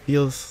really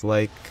feels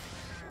like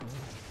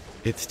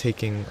it's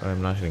taking...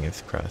 I'm not hitting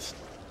its crest.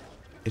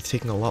 It's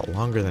taking a lot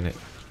longer than it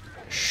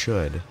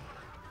should.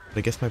 But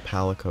I guess my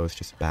palico is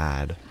just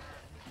bad.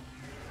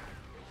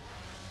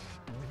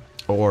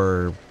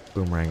 Or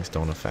boomerangs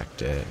don't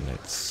affect it and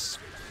it's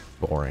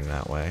boring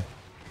that way.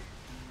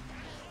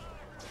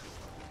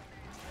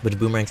 But if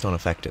boomerangs don't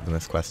affect it, then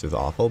this quest is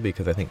awful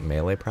because I think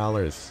melee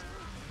prowlers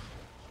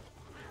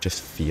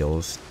just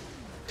feels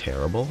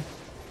terrible.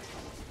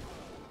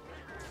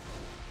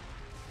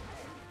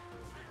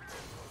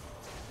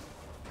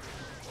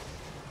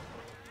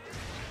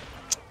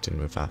 Didn't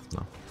move fast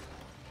enough.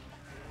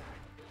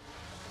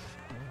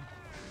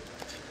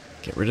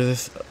 Get rid of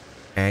this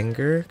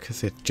anger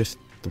because it just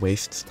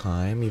wastes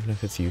time even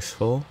if it's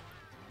useful.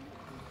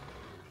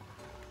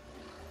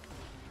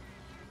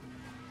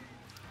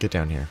 Get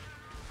down here.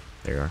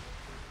 There you are.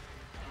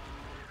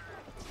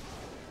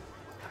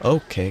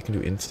 Okay, I can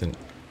do instant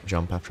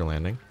jump after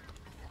landing.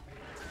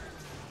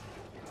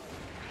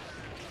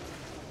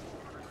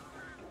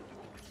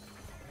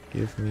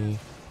 Give me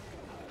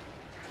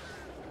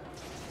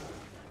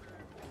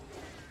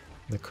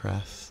the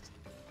crest.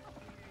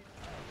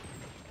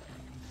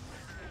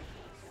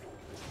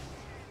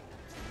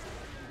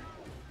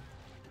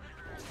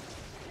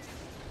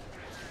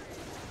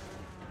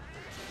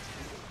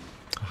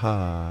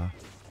 Aha.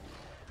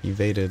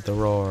 Evaded the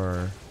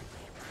roar.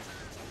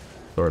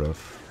 Sort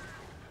of.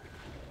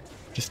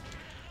 Just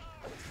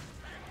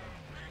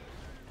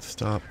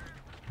stop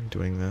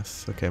doing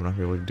this. Okay, I'm not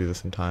gonna be able to do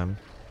this in time.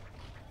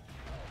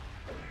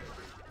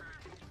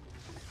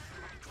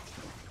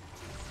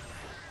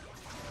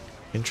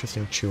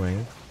 Interesting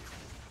chewing.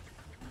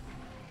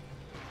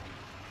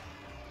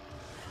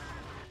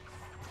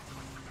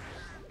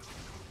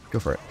 Go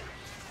for it.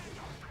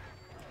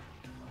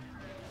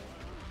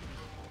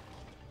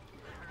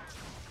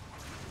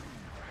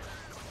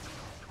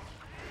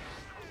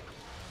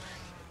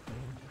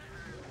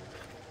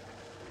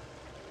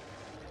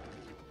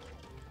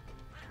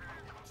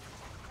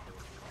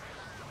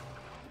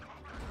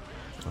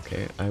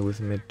 Okay, I was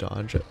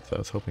mid-dodge, so I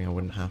was hoping I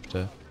wouldn't have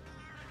to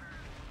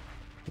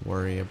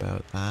worry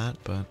about that,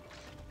 but...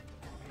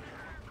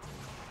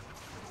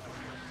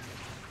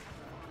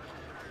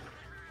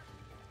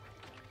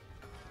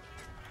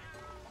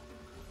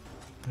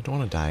 I don't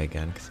want to die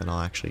again, because then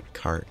I'll actually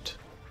cart.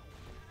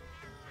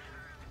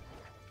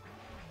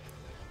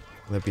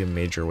 That'd be a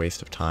major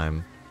waste of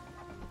time.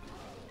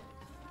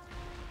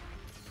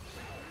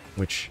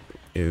 Which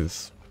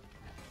is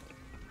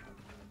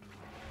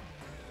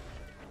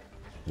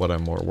what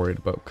I'm more worried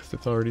about, because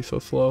it's already so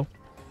slow.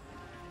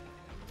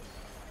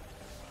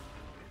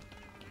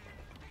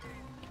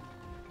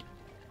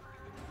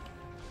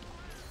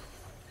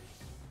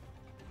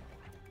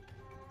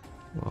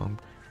 Well,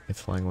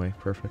 it's flying away.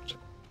 Perfect.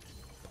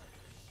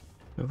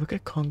 Now look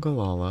at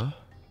Congalala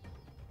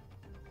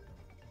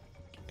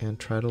and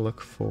try to look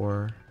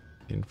for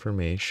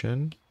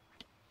information.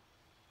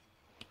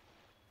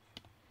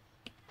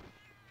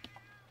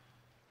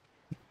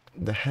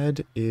 The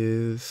head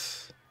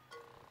is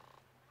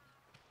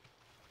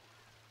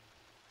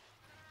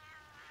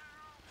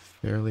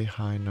fairly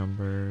high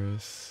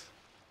numbers.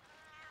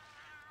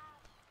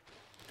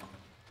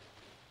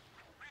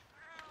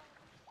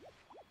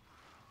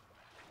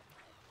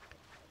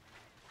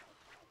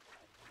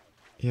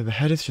 Yeah, the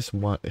head is just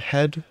one.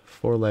 Head,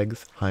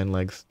 forelegs, hind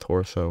legs,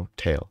 torso,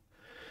 tail.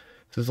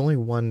 So there's only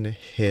one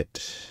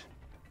hit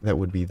that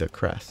would be the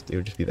crest. It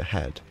would just be the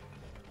head.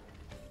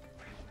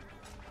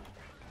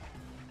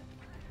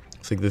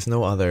 It's like there's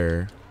no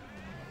other...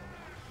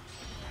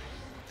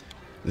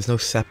 There's no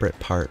separate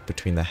part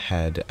between the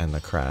head and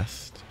the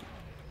crest.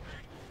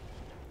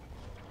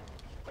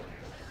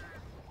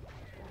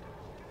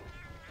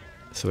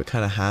 So it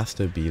kind of has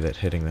to be that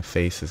hitting the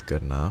face is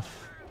good enough.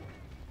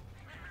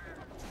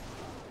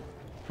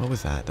 What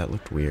was that? That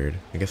looked weird.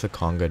 I guess a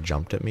conga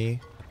jumped at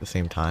me at the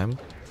same time.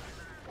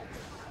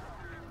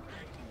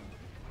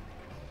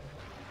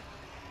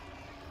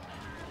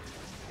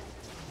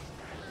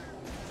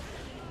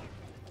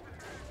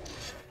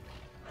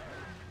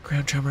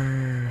 Ground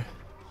tremor.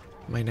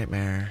 My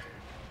nightmare.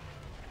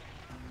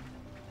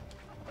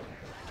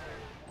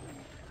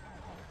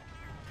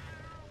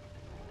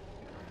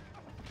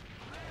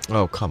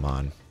 Oh, come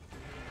on.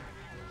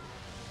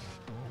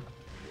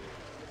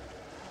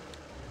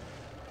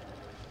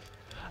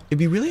 It'd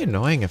be really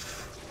annoying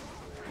if,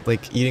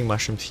 like, eating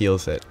mushrooms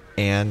heals it,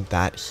 and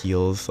that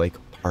heals, like,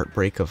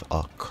 heartbreak of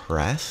a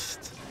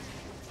crest.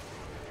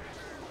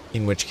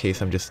 In which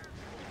case I'm just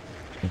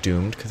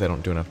doomed because I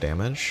don't do enough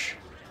damage.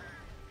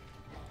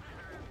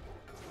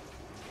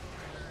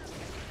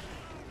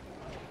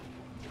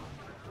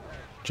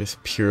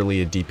 Just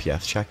purely a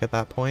DPS check at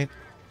that point.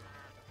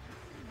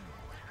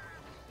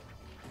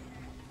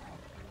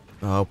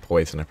 Oh,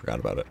 poison. I forgot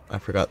about it. I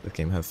forgot the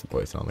game has the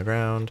poison on the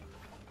ground.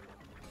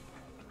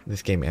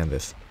 This game and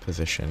this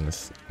position,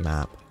 this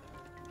map.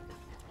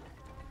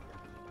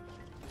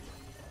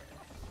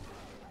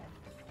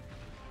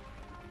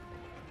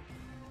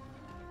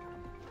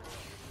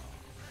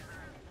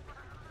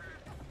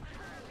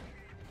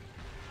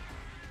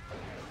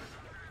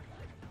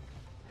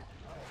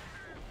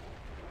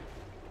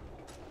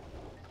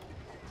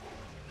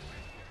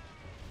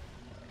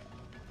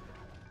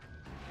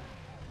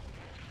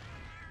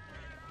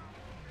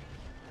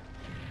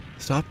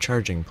 Stop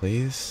charging,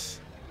 please.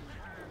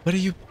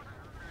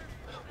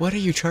 What are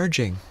you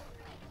charging?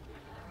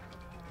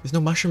 There's no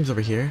mushrooms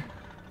over here.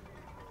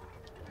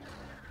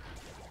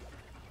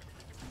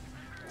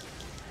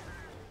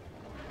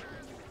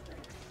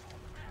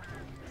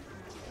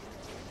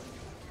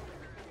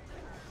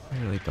 I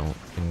really don't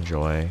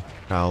enjoy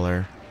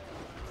Prowler.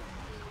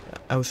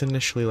 I was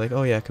initially like,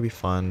 oh yeah, it could be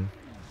fun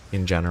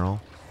in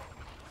general.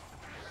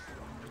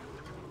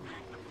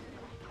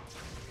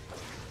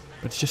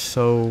 But it's just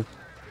so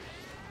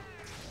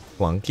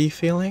clunky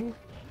feeling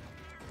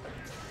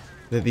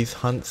that these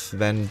hunts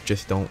then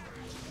just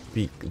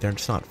they're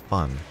just not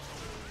fun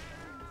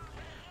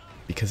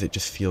because it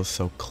just feels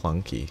so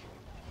clunky.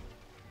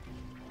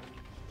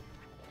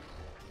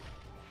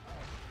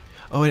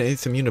 Oh, and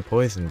it's immune to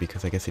poison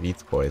because I guess it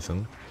eats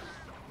poison,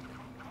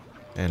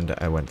 and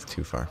I went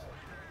too far.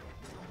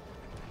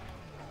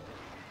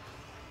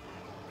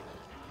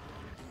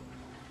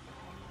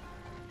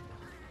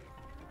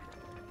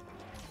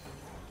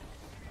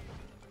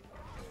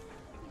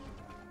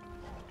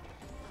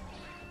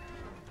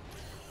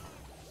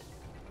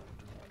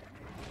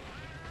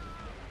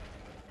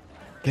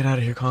 Get out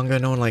of here,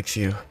 Conga. No one likes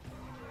you.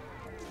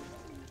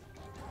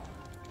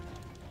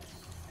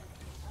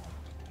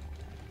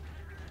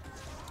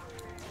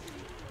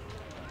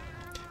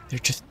 They're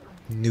just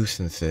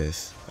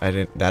nuisances.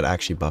 That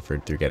actually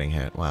buffered through getting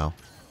hit. Wow.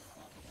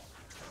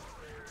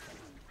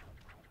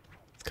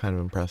 It's kind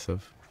of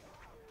impressive.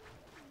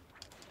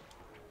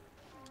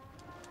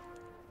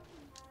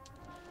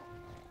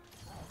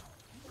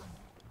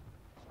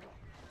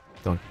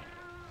 Don't.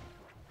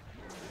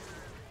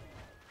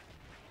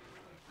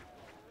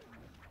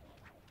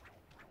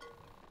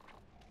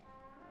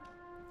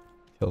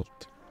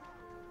 Tilt.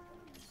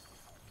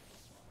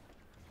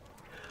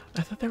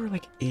 I thought there were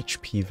like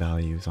HP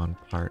values on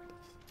parts.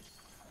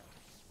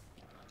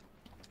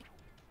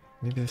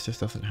 Maybe this just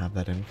doesn't have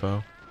that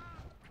info.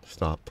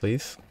 Stop,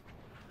 please.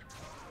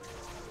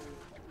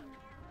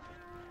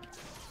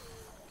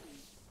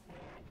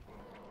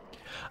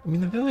 I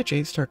mean, the village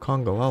 8-star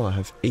Congalala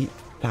has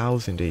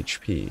 8,000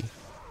 HP.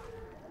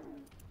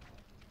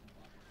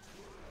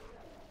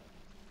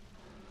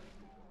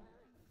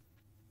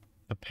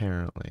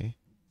 Apparently.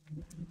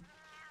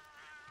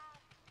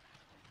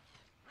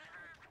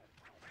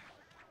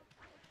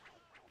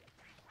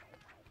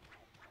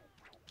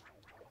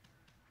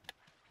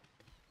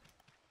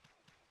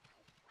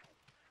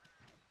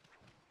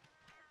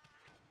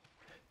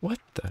 What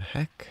the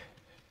heck?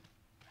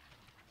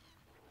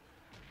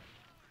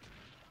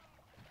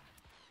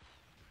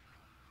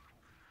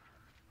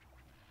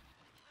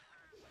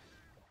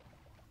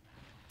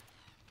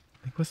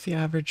 Like, what's the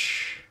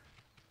average?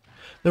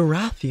 The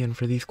Rathian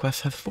for these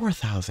quests has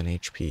 4,000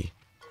 HP.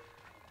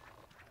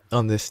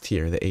 On this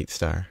tier, the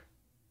 8-star.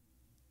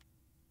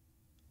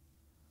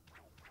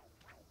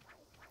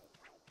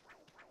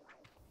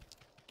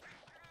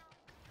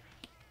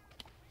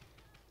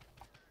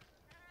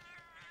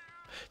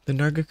 The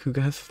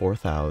Nargacuga has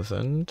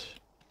 4,000.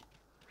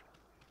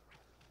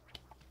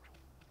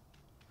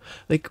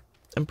 Like,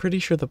 I'm pretty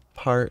sure the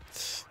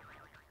parts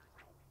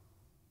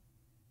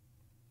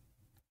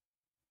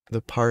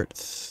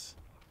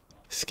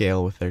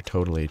scale with their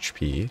total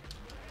HP,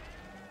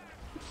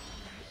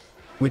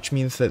 which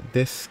means that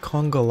this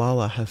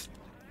Congalala has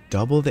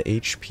double the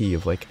HP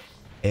of like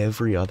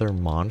every other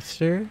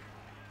monster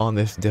on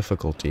this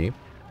difficulty.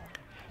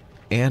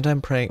 And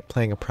I'm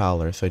playing a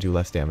Prowler, so I do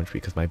less damage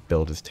because my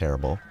build is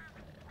terrible.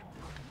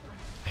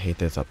 I hate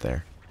this up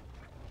there.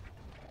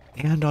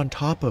 And on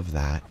top of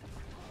that,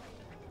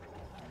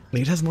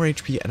 it has more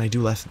HP and I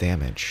do less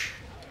damage.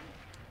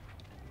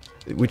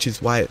 Which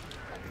is why it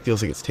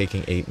feels like it's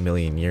taking 8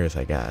 million years,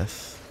 I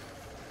guess.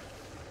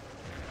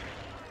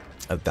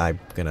 I'm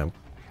gonna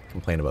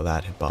complain about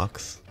that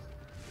hitbox.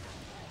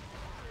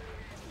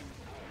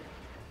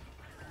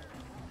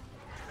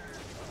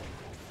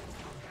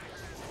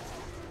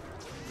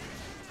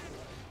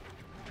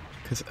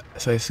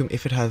 So I assume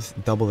if it has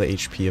double the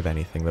HP of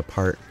anything, the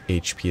part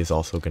HP is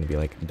also going to be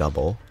like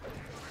double.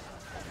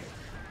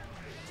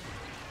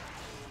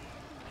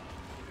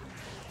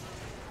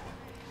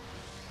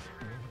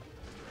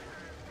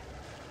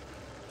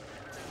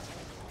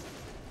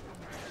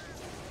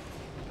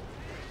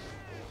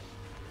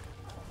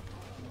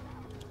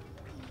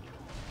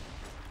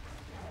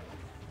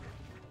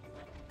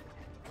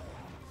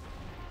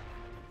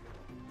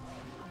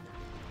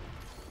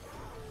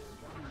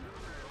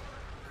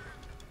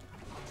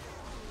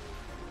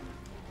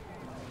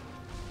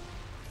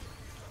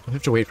 I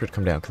have to wait for it to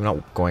come down, because I'm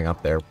not going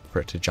up there for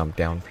it to jump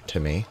down to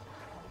me.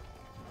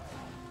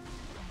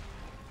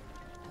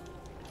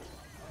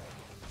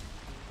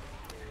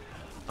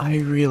 I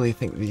really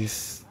think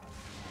these...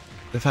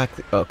 The fact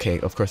that... Okay,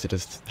 of course it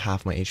does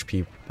half my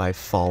HP by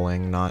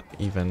falling, not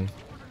even...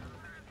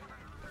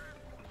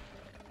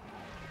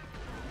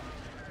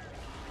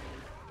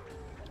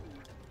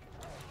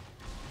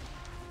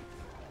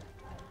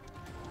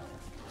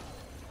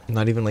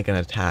 Not even like an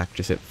attack,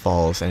 just it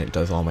falls and it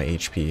does all my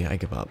HP. I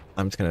give up.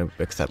 I'm just gonna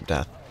accept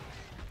death.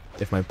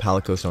 If my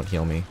Palicos don't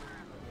heal me.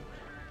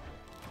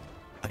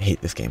 I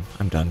hate this game.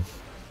 I'm done.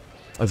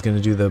 I was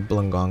gonna do the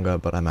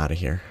Blungonga, but I'm out of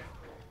here.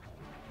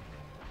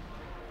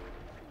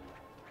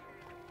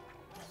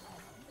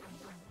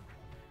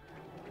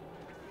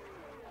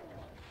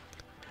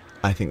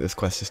 I think this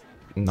quest is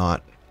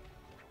not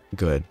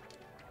good.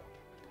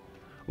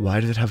 Why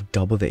does it have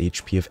double the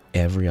HP of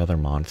every other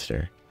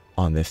monster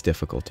on this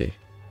difficulty?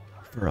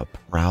 For a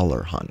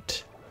Prowler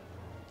hunt.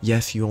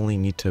 Yes, you only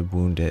need to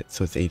wound it,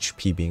 so its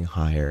HP being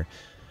higher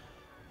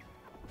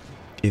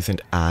isn't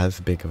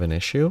as big of an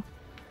issue.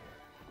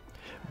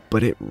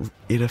 But it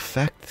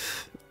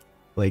affects,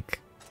 like,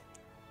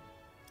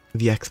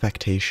 the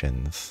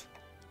expectations.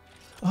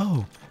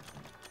 Oh!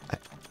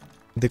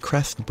 The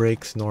crest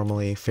breaks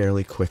normally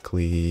fairly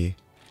quickly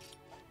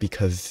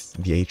because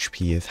the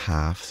HP is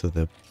half, so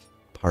the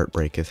part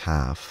break is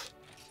half.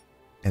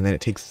 And then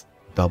it takes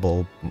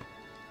double...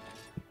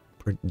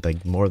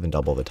 like more than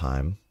double the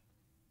time,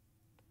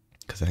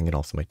 because I think it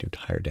also might do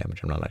higher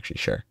damage. I'm not actually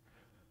sure.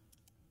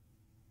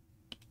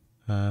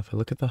 If I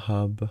look at the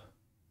hub,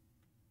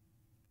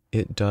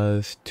 it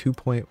does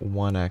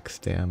 2.1x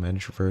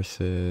damage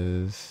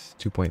versus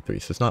 2.3,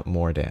 so it's not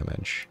more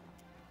damage.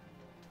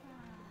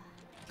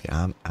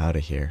 Yeah, I'm out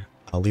of here.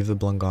 I'll leave the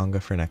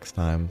Blungonga for next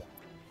time,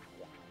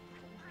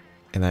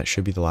 and that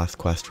should be the last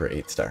quest for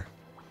 8-star,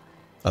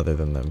 other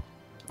than the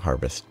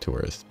harvest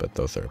tours, but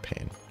those are a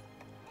pain.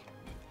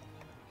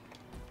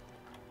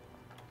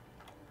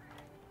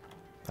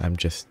 I'm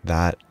just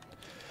that...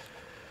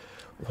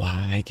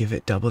 Why give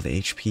it double the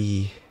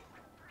HP?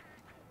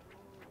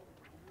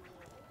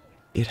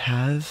 It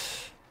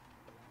has...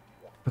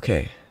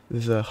 Okay,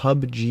 there's a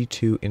hub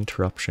G2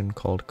 interruption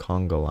called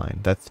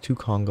Congaline. That's 2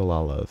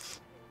 Congalalas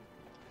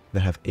that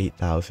have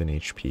 8,000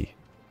 HP.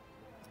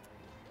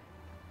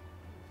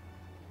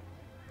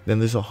 Then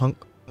there's a hub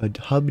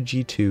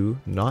G2,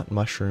 not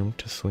mushroom,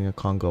 to swing a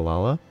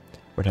Congalala,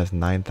 where it has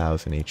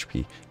 9,000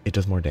 HP. It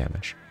does more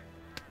damage.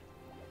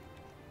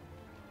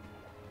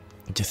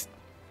 Just...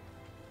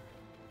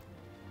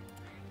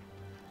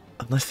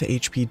 Unless the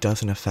HP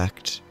doesn't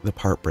affect the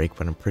part break,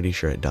 but I'm pretty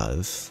sure it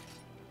does.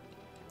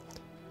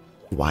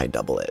 Why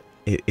double it?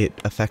 It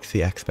affects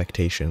the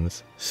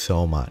expectations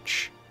so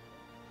much.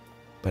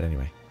 But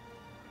anyway.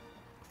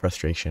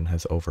 Frustration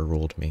has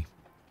overruled me.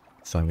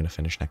 So I'm going to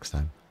finish next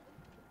time.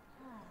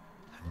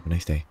 Have a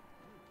nice day.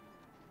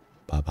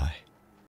 Bye-bye.